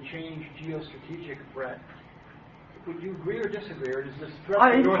actually a changed geostrategic threat. Would you agree or disagree, or does this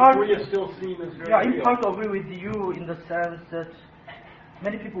threat to North Korea still seem as very real? In part agree with you in the sense that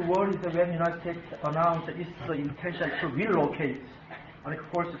many people worry that when the United States announced its intention to relocate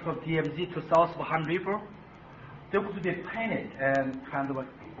forces from DMZ to south of Han River, there could be a panic and kind of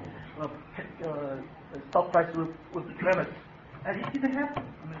stock price would plummet. And it didn't happen.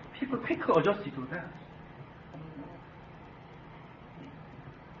 I mean, people quickly adjusted to that.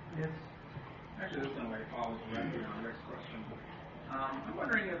 Yes. Actually, this in a way follows directly on Rick's question. I'm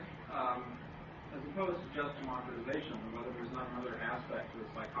wondering if, as opposed to just democratization, whether there's not another aspect to the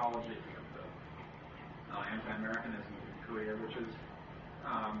psychology of the anti-Americanism in Korea, which is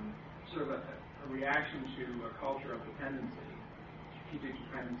sort of a reaction to a culture of dependency, strategic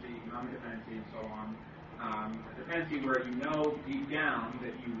dependency, economic dependency, and so on. A dependency where you know deep down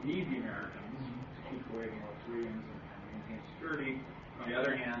that you need the Americans to keep away the North Koreans and maintain security. On the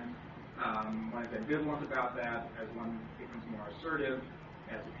other hand, one is ambivalent about that. As one becomes more assertive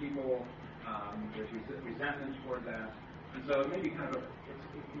as a people, there's resentment toward that. And so it may be kind of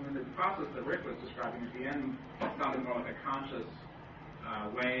in the process that Rick was describing at the end, it sounded more like a conscious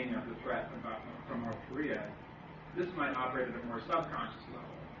weighing of the threat from North Korea. This might operate at a more subconscious level.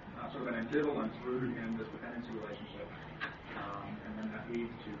 Sort of an ambivalence rooted in this dependency relationship, and then that leads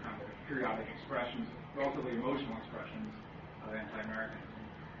to kind of periodic expressions, relatively emotional expressions of anti-Americanism.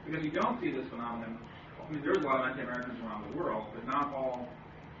 Because you don't see this phenomenon. I mean, there's a lot of anti-Americans around the world, but not all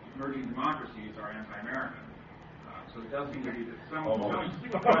emerging democracies are anti-American. So it does seem to be that some.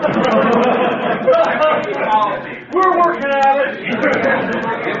 We're working at it.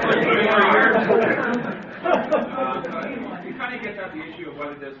 You kind of get at the issue of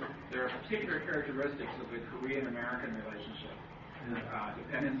whether there are particular characteristics of the Korean-American relationship,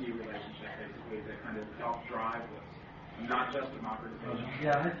 dependency relationship, basically, that kind of help drive this, and not just democratization.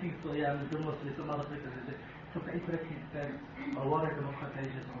 Yeah, I think so. Yeah, there must be some other factors. Some interesting that a lot of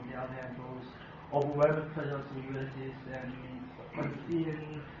democratization on the other hand goes overwhelming presence of USs and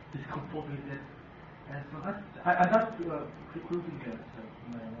unseen discomfort with it. And so I'm not precluding that.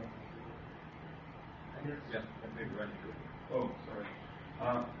 Yes, oh, sorry.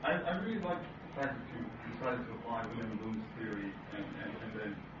 I really like the fact that you decided to apply William Bloom's theory and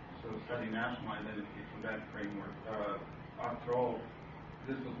then sort of study national identity from that framework. After all,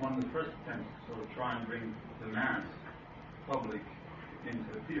 this was one of the first attempts to sort of try and bring the mass public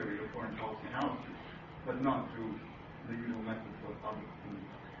into the theory of foreign policy analysis, but not through the usual methods of public opinion.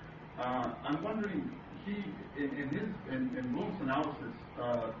 I'm wondering, in Bloom's analysis,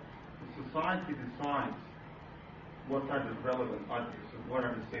 society decides what type of relevant others, or what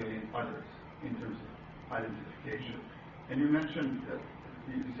are the salient others in terms of identification. And you mentioned that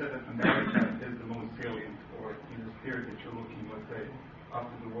you said that America is the most salient, or in this period that you're looking, let's say,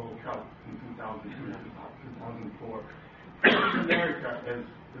 after the World Cup in 2002 to 2004. America as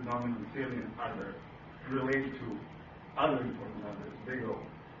the dominant salient other relate to other important others, big O,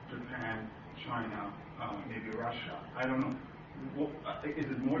 Japan, China, maybe Russia. I don't know. Is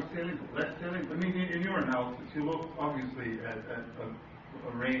it more salient or less salient? I mean, in your analysis, you look obviously at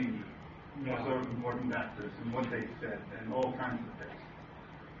a range of sort of important actors and what they said and all kinds of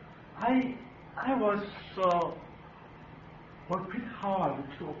things. I was worked pretty hard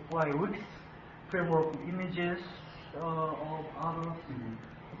to apply Rick's framework of images of others,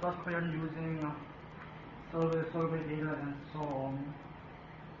 South Korean using survey data and so on.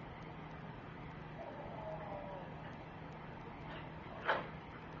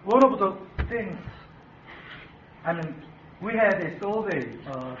 One of the things, I mean, we had a survey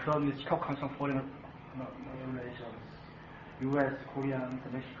done with Chicago Council on Foreign Relations, U.S., Korean,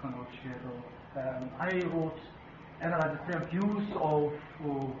 the Mexican all together. And I wrote, analyzed the Korean views of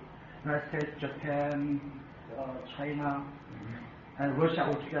United States, Japan, China, and Russia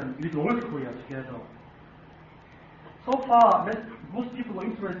all together, with North Korea together. So far, most people were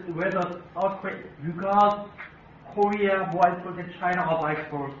interested whether South Korea regards Korea more important than China or vice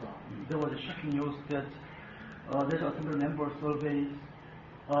versa. There was a shocking news that National Assembly member surveys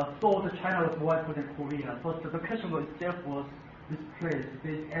thought that China was more important than Korea. But the question itself was this place,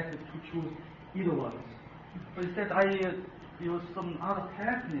 they asked to choose either one. But instead, I used some other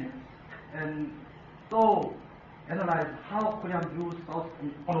techniques and so analyze how Korean views South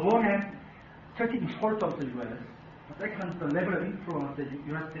Korea. On the one hand, strategic importance of the U.S. The second, the level of influence that the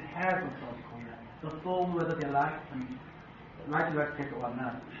United States has on South Korea. So whether they like United States or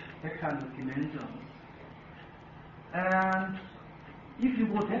not, that kind of dimensions. And if you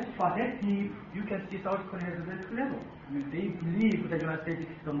go that far, that deep, you can see South Korea has a very clever. I mean, they believe that the United States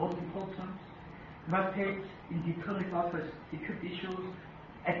is the most important. United States in determining outside security issues,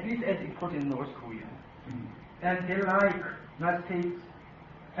 at least as important in North Korea. And they like United States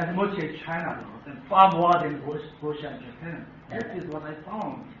as much as China does, and far more than Russia and Japan. That is what I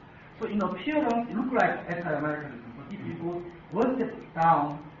found. So in appearance, it looks like anti-Americanism, but if you go one step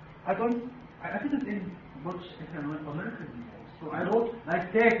down, I didn't see much anti-Americanism. So I wrote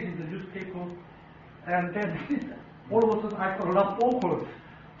like that in the newspaper, and then all of a sudden I got a lot of phone calls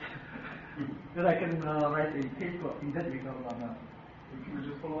that I can write a paper in that regard or not. Can I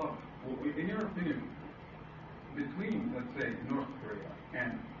just follow up? Well, in your opinion, between, let's say, North Korea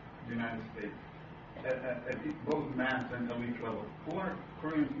and the United States, at both mass and elite level, who are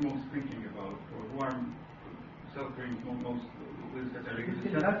Koreans most thinking about, or who are South Koreans most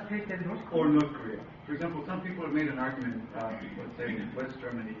or North Korea? For example, some people have made an argument, let's say in West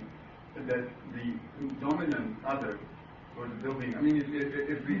Germany, that the dominant other, or the building, I mean, if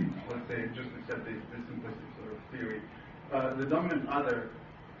we, let's say, just accept this simplistic sort of theory, the dominant other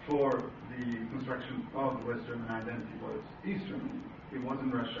for the construction of the West German identity was East Germany. It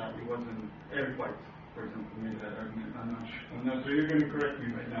wasn't Russia, it wasn't Eric White, for example, made that argument. I'm not sure you're going to correct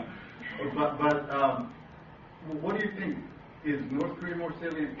me right now. But what do you think? Is North Korea more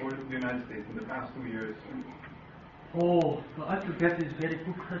salient or the United States in the past 2 years? Oh, so I think that is a very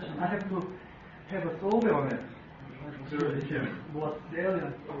good question. I have to have a survey on it. Sure, yeah. More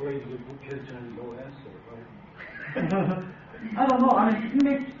salient. Always a good question and no answer, right? I don't know. I mean,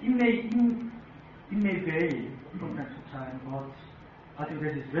 it may vary from time to time, but I think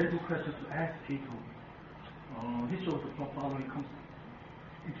that is a very good question to ask people. This shows the following comes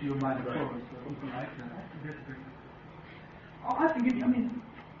into your mind first, or something like that. I think that's very good. I think it,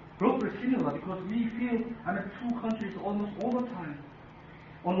 roughly similar because we feel, two countries almost all the time.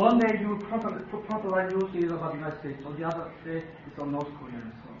 On one day you frontline news is about the United States, on the other day it's on North Korea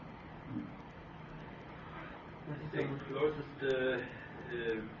and so on. I think the closest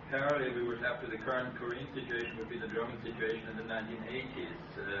parallel we would have to the current Korean situation would be the German situation in the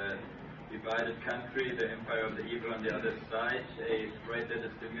 1980s. Divided country, the empire of the evil on the other side, a threat that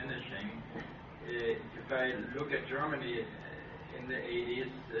is diminishing. If I look at Germany in the 80s,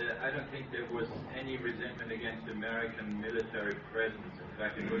 I don't think there was any resentment against American military presence. In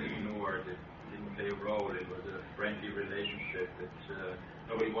fact, it was ignored. It didn't play a role. It was a friendly relationship.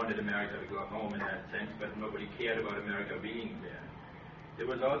 Nobody wanted America to go home in that sense, but nobody cared about America being there. There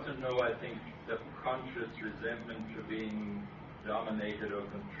was also no, I think, subconscious resentment for being dominated or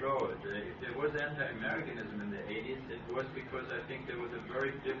controlled. If there was anti-Americanism in the 80s, it was because I think there was a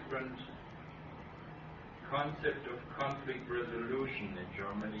very different concept of conflict resolution in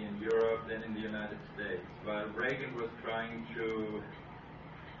Germany and Europe than in the United States. While Reagan was trying to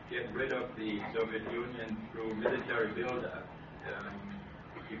get rid of the Soviet Union through military buildup,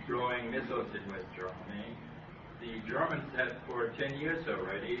 deploying missiles in West Germany, the Germans had for 10 years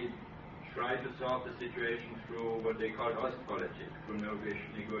already tried to solve the situation through what they called Ostpolitik, through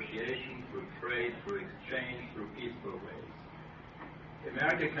negotiation, through trade, through exchange, through peaceful ways.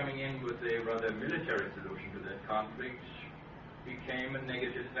 America coming in with a rather military solution to that conflict became a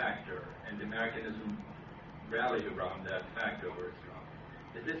negative factor, and Americanism rallied around that factor very strongly.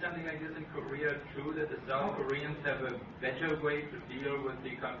 Is there something like this in Korea too, that the South Koreans have a better way to deal with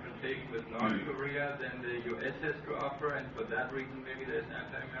the confrontation with North Korea than the U.S. has to offer, and for that reason maybe there's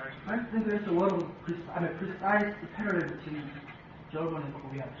anti-American? I think there's a lot of precise parallel between Germany and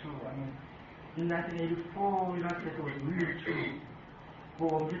Korea too. In 1984, United States was really true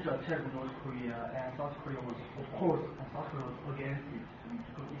for military attack on North Korea, and South Korea was, of course, against it,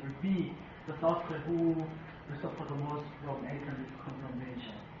 because it would be the South Korea who will suffer the most from anti-nuclear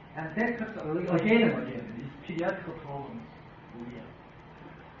confrontation. And that comes again and again. It's periodical problems.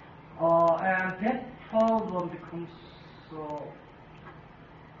 And that problem becomes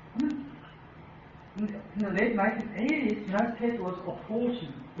in the late 1980s, the United States was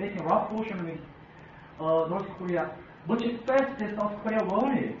making a rough portion with North Korea much faster than South Korea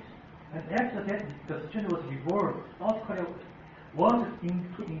wanted. And after that, the situation was reversed. South Korea wanted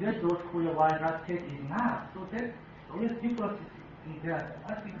to invest North Korea while the United States is not. So there is difference in that.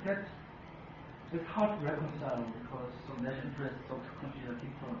 I think that it's hard to reconcile because some national interests of the country are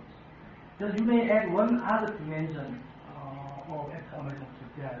different. Then you may add one other dimension of anti-American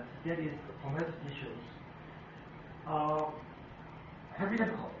to that. That is domestic issues. Have you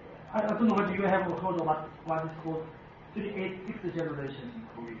ever, I don't know whether you have heard about what is called 386 generation in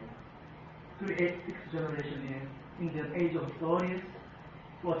Korea. 386 generation in the age of 30s,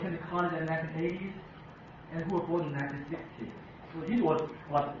 who attended college in the 1980s, and who were born in the 1960s. So this was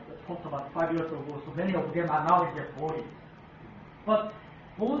what talked about 5 years ago, so many of them are now in their 40s. But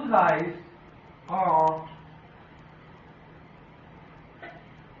those guys are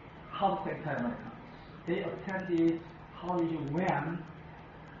hardcore anti-Americans. They attended college when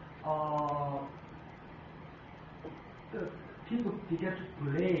the people began to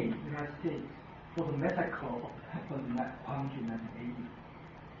blame the United States for the massacre that happened in Gwangju in 1980.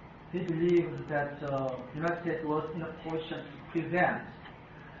 They believed that the United States was in a position to prevent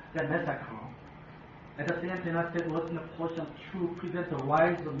that massacre. At the same time, the United States was in a position to prevent the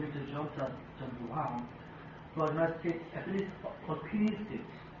rise of military junta, but the United States at least accused it.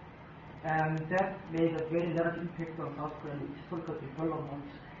 And that made a very negative impact on South Korean historical development.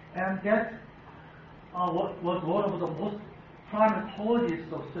 And that was one of the most primary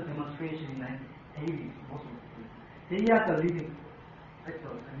causes of the demonstration in the 1980s. Most of them. They are the leading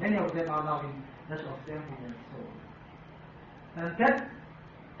actors, and many of them are now in National Assembly and so on. And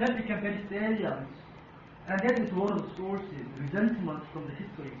that became very salient. And that is one of the sources, resentment from the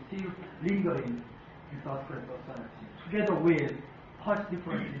history still lingering in South Korean society, together with past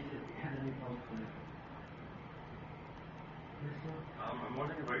differences in North Korea. I'm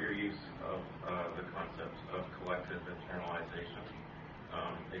wondering about your use of the concept of collective internalization.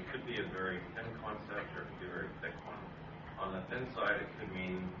 It could be a very thin concept or it could be a very thick one. On the thin side, it could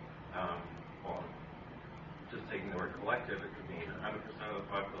mean, well, just taking the word collective, it could mean 100% of the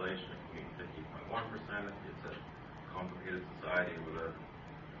population, it could mean 50.1% if it's a complicated society with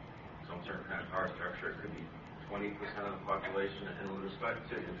some certain kind of power structure, it could be 20% of the population. And with respect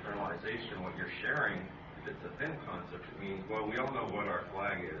to internalization, what you're sharing, if it's a thin concept, it means, well, we all know what our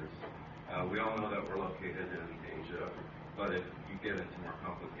flag is. We all know that we're located in Asia, but if you get into more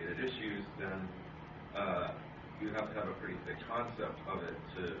complicated issues, then you have to have a pretty thick concept of it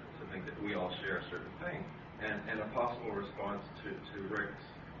to think that we all share a certain thing. And a possible response to Rick's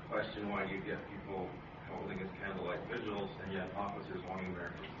question, why you get people holding his candlelight vigils and yet officers wanting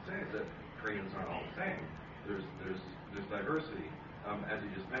Americans to say that Koreans aren't all the same. There's diversity. As you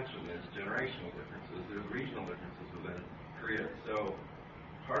just mentioned, there's generational differences, there's regional differences within Korea. So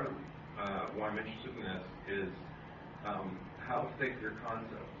part of why I'm interested in this is how thick your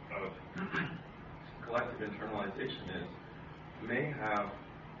concept of collective internalization is may have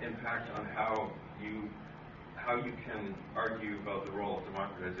impact on how you can argue about the role of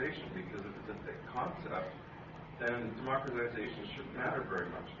democratization, because if it's a thick concept, then democratization shouldn't matter very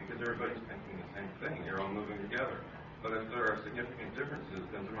much because everybody's thinking the same thing. You're all moving together. But if there are significant differences,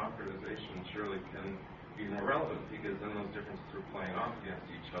 then democratization surely can be more relevant because then those differences are playing off against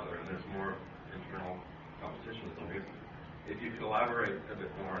each other and there's more internal competition. If you could elaborate a bit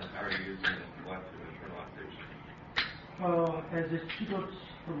more on how you're using this collective internalization. As a student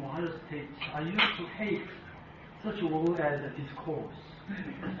from Ohio State, I used to hate such a word as a discourse. I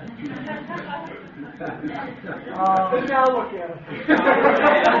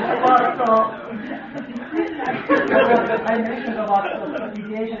mentioned about the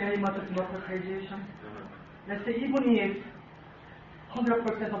ideation element of democratization. Let's say even if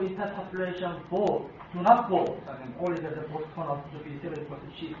 100% of entire population vote, do not vote, I mean, only the vote turnout to be 70%,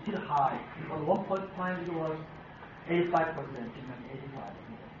 which is still high. At one point in time it was 85%, even 85%.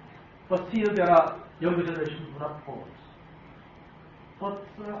 But still there are younger generations who do not vote. But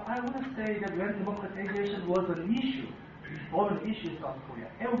I want to say that when democratization was an issue, or an issue in South Korea,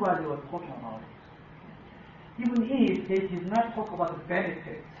 everybody was talking about it. Even if they did not talk about the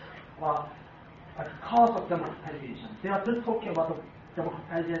benefits or the cost of democratization, they are just talking about the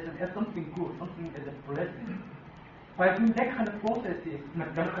democratization as something good, something as a blessing. By doing that kind of processes,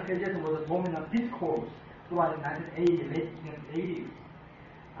 democratization was a dominant discourse throughout the 1980s, late 1980s.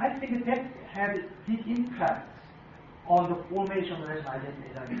 I think that had big impact on the formation of national identity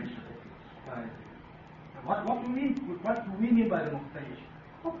as I mentioned. What do we mean by democratization?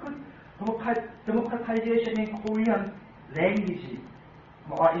 Democratization in Korean language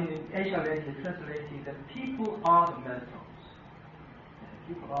or in Asian language translated that people are the masters.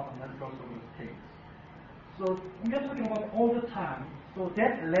 People are the masters of the state. So we are talking about all the time. So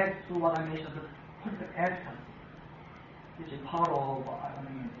that led to what I mentioned, the political advocacy, which is part of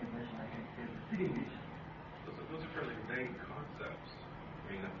national identity, citizenship. Those are fairly vague concepts.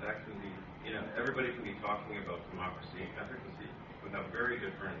 I mean, if that can be, everybody can be talking about democracy and efficacy, but have very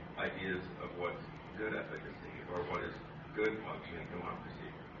different ideas of what's good efficacy or what is good functioning democracy.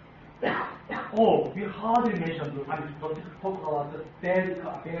 Oh, we hardly mentioned, talk about the bad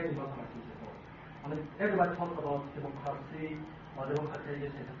democracy. Everybody talks about democracy or democratization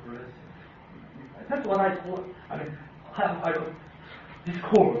is progressive. That's what I thought. I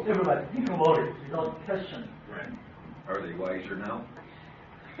discourse. Everybody think about it without question. Right. Are they wiser now?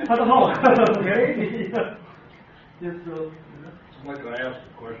 I don't know. Maybe. Yes, I'm not going to ask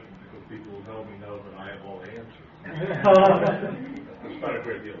the question because people who know me know that I have all the answers. I spent a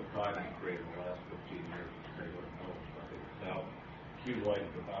great deal of time in Korea in the last 15 years to say what it knows. I think it's now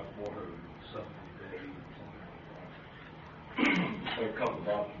accumulated about 470 days, something like that. So a couple of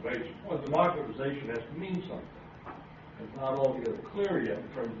observations. One, democratization has to mean something. It's not altogether clear yet in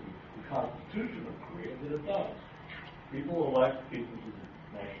terms of the Constitution of Korea that it does. People elect people to the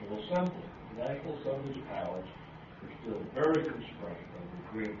National Assembly. The National Assembly's powers are still very constrained under the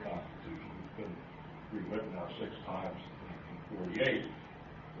Korean Constitution. It's been rewritten now 6 times in 1948.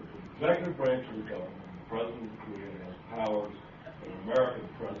 But the executive branch of the government, the President of Korea, has powers that an American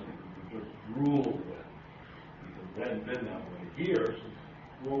president would just rule with. Because it hadn't been that way here since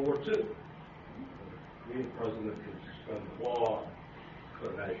World War II. The Korean president can suspend the law,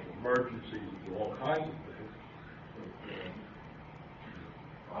 declare national emergencies, do all kinds of things. But,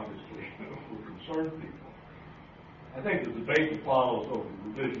 obviously, will concern people. I think the debate that follows over the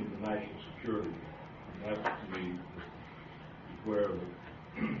revision of the national security law, and that to me is where the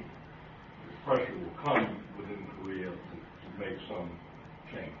pressure will come within Korea to make some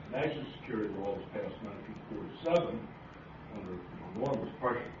change. The national security law was passed in 1947 under enormous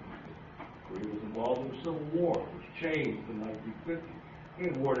pressure. Korea was involved in the Civil War, which changed in 1950. The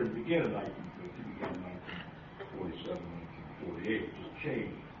Korean War didn't begin in 1950, it began in 1947, 1948. It just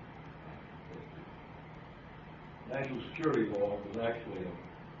changed. The National Security Law was actually an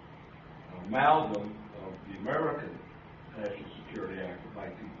amalgam of the American National Security Act of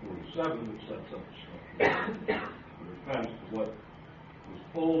 1947, which sets up the structure for defense. What was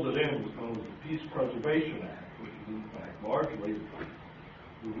folded in was known as the Peace Preservation Act, which is in fact largely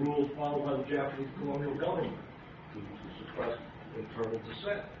the rules followed by the Japanese colonial government to suppress internal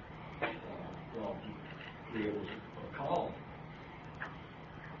dissent. Well, Korea was a colony.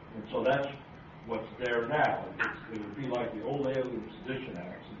 And so that's what's there now. It would be like the old Alien Sedition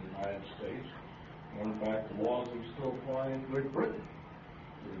Acts in the United States, or in fact the laws that still apply in Great Britain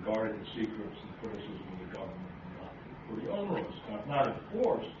regarding the secrets and criticism of the government. Pretty onerous, not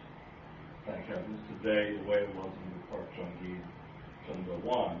enforced, thank heavens, today the way it was in the Park Chung-hee, Sun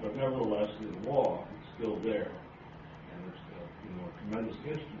Do-hwan, but nevertheless in law it's still there, and it's a tremendous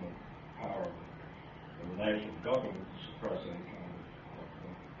instrument power of the national government to suppress any kind of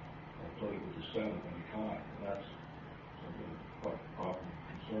political dissent of any kind. And that's something that's quite a problem of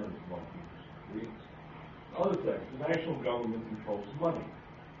concern among people's Koreans. Other things, the national government controls money.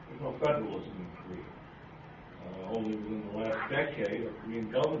 There's no federalism in Korea. Only within the last decade are Korean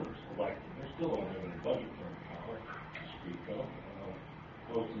governors elected. They still don't have any budgetary power to speak of.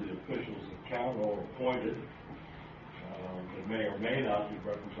 Most of the officials that count are all appointed. They may or may not be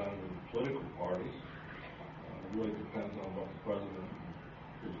representative of political parties. It really depends on what the president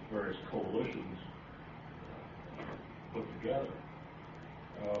his various coalitions put together.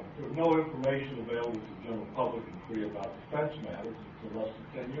 There was no information available to the general public in Korea about defense matters until less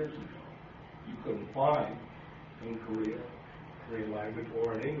than 10 years ago. You couldn't find in Korea, Korean language,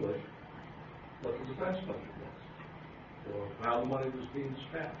 or in English, what the defense budget was, or how the money was being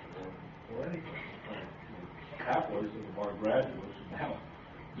spent, or anything. Halfway some of our graduates now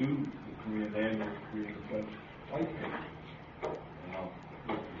do the Korean annual Korean defense white paper.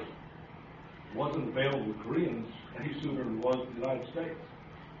 It wasn't available to Koreans any sooner than it was to the United States.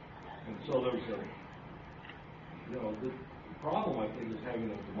 And so there's the problem, I think, is having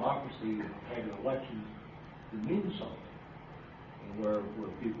a democracy and having elections to mean something. And where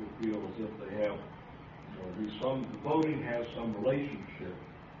people feel as if they have, the voting has some relationship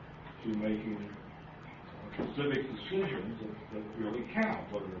to making civic decisions that really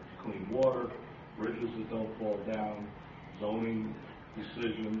count, whether it's clean water, bridges that don't fall down, zoning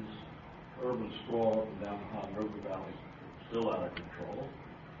decisions, urban sprawl up and down the Han River Valley is still out of control.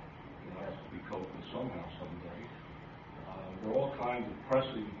 It has to be coped with somehow someday. There are all kinds of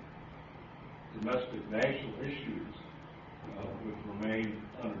pressing domestic national issues which remain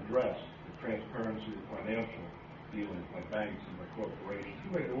unaddressed. The transparency of financial dealings by banks and by corporations.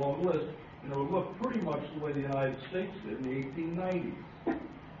 You make a long list. It looked pretty much the way the United States did in the 1890s.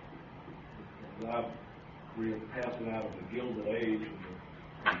 Without Korea passing out of the Gilded Age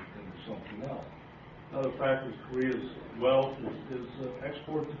and Another factor is Korea's wealth is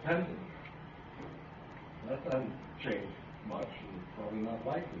export dependent. That hasn't changed much, and it's probably not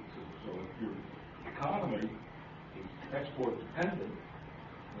likely to. So if your economy is export dependent,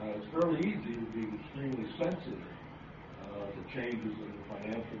 it's fairly easy to be extremely sensitive to changes in the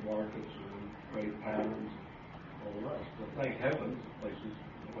financial markets or trade patterns and all the rest. But thank heavens, places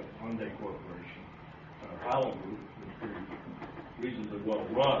like Hyundai Corporation or Howell Group is pretty reasonably well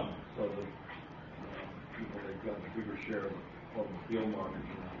run, so that they've got a bigger share of the automobile market in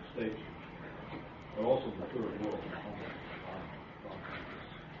the United States, but also the third world economy.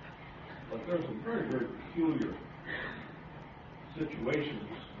 But there's some very, very peculiar situations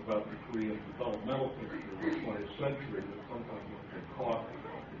about the Korean developmental picture in the 20th century that sometimes don't get caught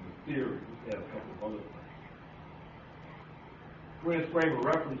in the theory. Just add a couple of other things. Korea's frame of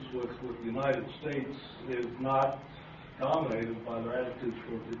reference with the United States is not dominated by their attitudes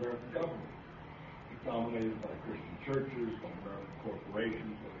towards the American government. It's dominated by Christian churches, by American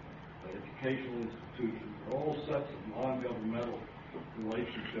corporations, by educational institutions. They're all sets of non-governmental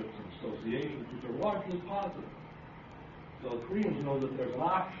relationships and associations which are largely positive. So the Koreans know that there's an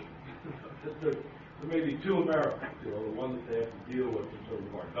option. there may be two Americas, the one that they have to deal with in terms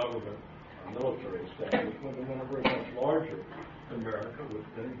of our government, our military establishment, and then a very much larger America, which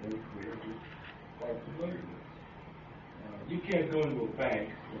many Koreans are quite familiar with. You can't go into a bank,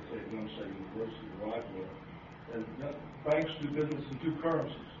 let's say Yonsei University where I live, and banks do business in two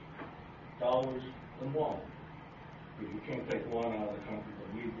currencies, dollars and won. Because you can't take one out of the country but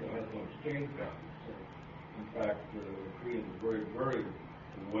it has no exchange value. So, in fact, the Koreans are very, very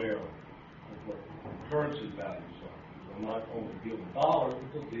aware of what currency values are. They'll not only deal in dollars, but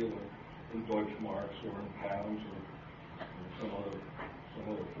they'll deal in Deutschmarks or in pounds or some other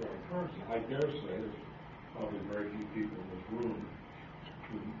foreign currency. I dare say there's probably very few people in this room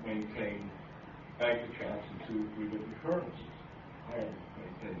who maintain bank accounts in 2 or 3 different currencies. I have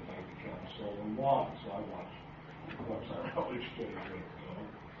maintained bank accounts sold in won, so I watch how exchange rates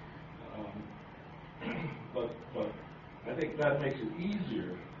go. But I think that makes it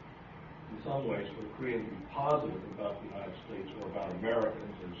easier in some ways for the Koreans to be positive about the United States or about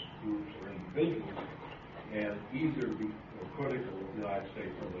Americans as groups or individuals, and easier to be critical of the United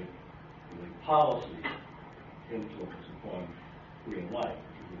States or the policy influence upon Korean life,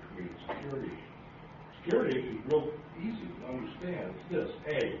 which is Korean security. Security issue is real easy to understand. It's this: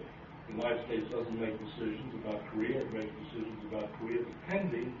 A, the United States doesn't make decisions about Korea, it makes decisions about Korea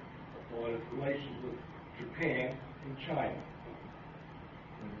depending upon its relations with Japan and China.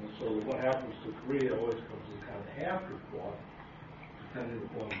 And so what happens to Korea always comes as kind of an afterthought, depending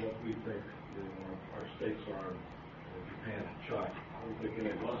upon what we think our states are in Japan and China. I don't think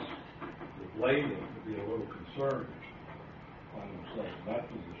any of us would blame them to be a little concerned on themselves in that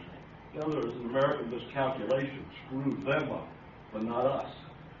position. The other is an American miscalculation screws them up, but not us.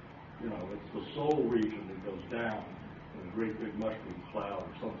 It's the Seoul region that goes down in a great big mushroom cloud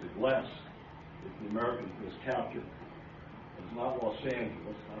or something less. If the Americans miscalculate. It's not Los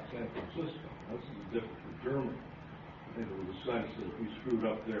Angeles, not San Francisco. This is different from Germany. I think there was a sense that if we screwed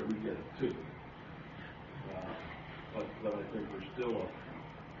up there, we get it too. But I think there's still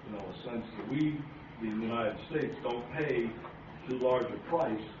a sense that we, the United States, don't pay too large a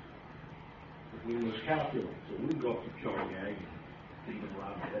price if we miscalculate. So we go up to Pyongyang and beat them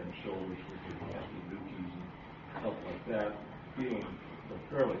around the head and shoulders with the nasty nukies and stuff like that, feeling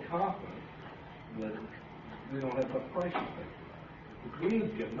fairly confident that we don't have enough price to pay for that. If the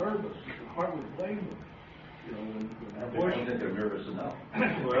Koreans get nervous, you can hardly blame them. I don't think they're nervous enough.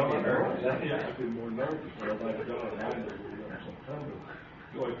 Well, they have to be more nervous. But as I've done in September,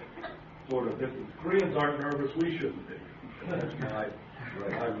 sort of, if the Koreans aren't nervous, we shouldn't be. That's my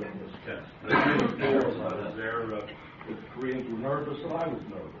litmus test. The Koreans were nervous, and I was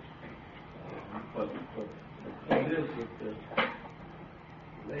nervous. But the point is that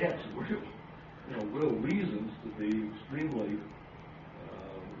they had some real reasons to be extremely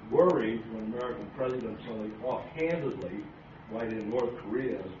worried when American presidents suddenly offhandedly write in North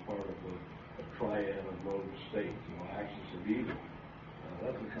Korea as part of a triad of rogue states, axis of evil.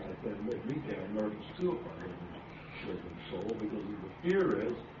 That's the kind of thing that makes me damn nervous too if I live in Seoul, because the fear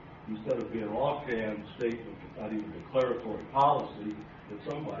is, instead of being an offhand statement, not even declaratory policy, that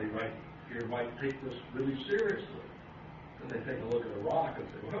somebody right here might take this really seriously. And they take a look at Iraq and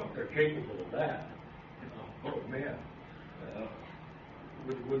say, well, if they're capable of that, oh man,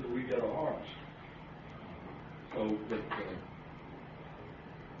 when do we get ours? So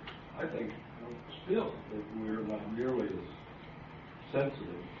I think still that we're not nearly as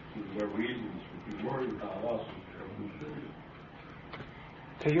sensitive to their reasons for being worried about us as we should be.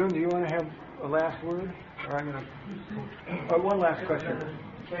 Taehyun, do you want to have a last word? Or I'm going to... one last question.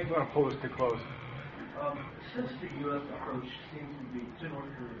 I want to pull this to close. Since the U.S. approach seems to be to North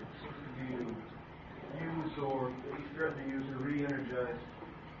Korea, seems to be to use or at least threaten to use or re-energize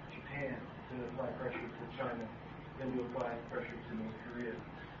Japan to apply pressure to China, then to apply pressure to North Korea.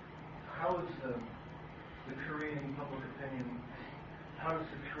 How is the Korean public opinion? How does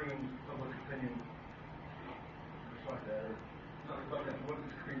the Korean public opinion reflect that? Or not reflect that? What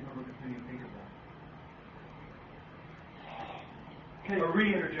does Korean public opinion think of that? Okay. Or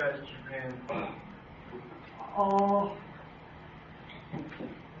re-energize Japan.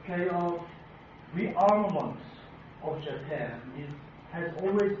 Rearmament of Japan has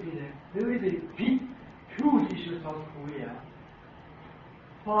always been a very big, huge issue in South Korea.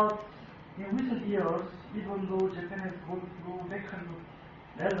 But in recent years, even though Japan has gone through that kind of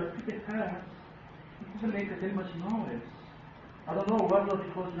rather pretty fast, it doesn't make that much noise. I don't know whether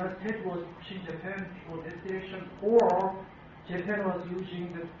because the United States was pushing Japan toward that direction, or Japan was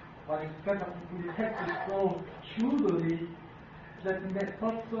using the fact of the taxes so shrewdly but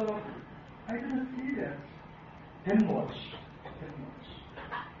I didn't see that much.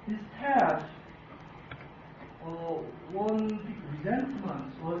 Instead, one big resentment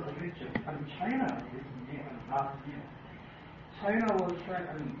was against China recently and last year. China was trying,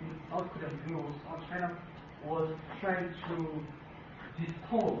 in South Korean views, China was trying to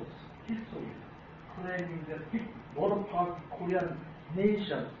distort history, claiming that big border part of Korean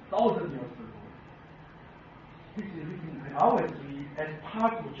nation 1,000 years ago. This is written in our history as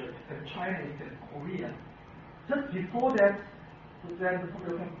part of Japan, China is Korea. Just before that, the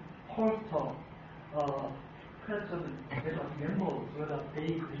poster questioned members whether they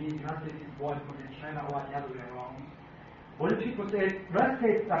believe United States is more important than China or the other way around. When people say United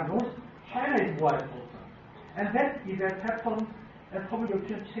States are North, China is more important. And that event happened, and public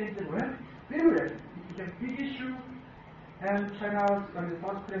opinion changed very rapidly. It became a big issue, and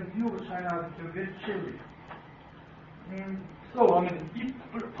South Korean view of China became very chilly. So,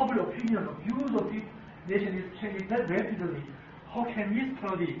 if public opinion, views of this nation is changing that rapidly, how can we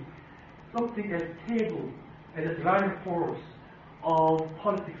study something as stable as a driving force of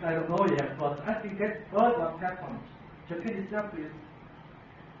politics? I don't know yet, but I think that's what happened. Japan itself is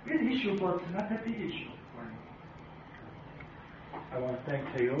an issue, but not a big issue. I want to thank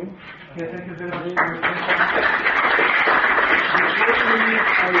Taehyun. Thank you very much.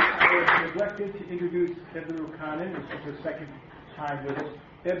 I was neglected to introduce Ebru Khanna. This is her second time with us.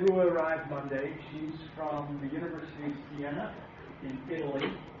 Ebru arrived Monday. She's from the University of Siena in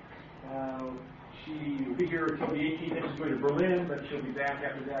Italy. She will be here until the 18th. She's going to Berlin, but she'll be back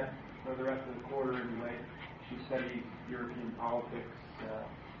after that for the rest of the quarter anyway. She studies European politics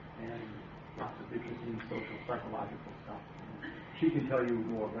and lots of interesting social psychological stuff. She can tell you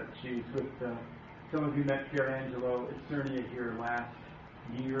more, but she's with some of you met Pierangelo Cernia here last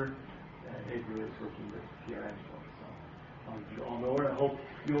year. Ebru is working with Pierangelo, so you all know her. I hope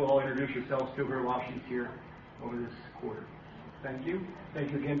you'll all introduce yourselves to her while she's here over this quarter. Thank you.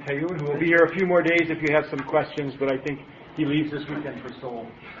 Thank you again, Taehyun, who will be here a few more days if you have some questions, but I think he leaves this weekend for Seoul.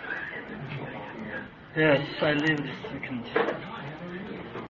 Yes, I leave this weekend.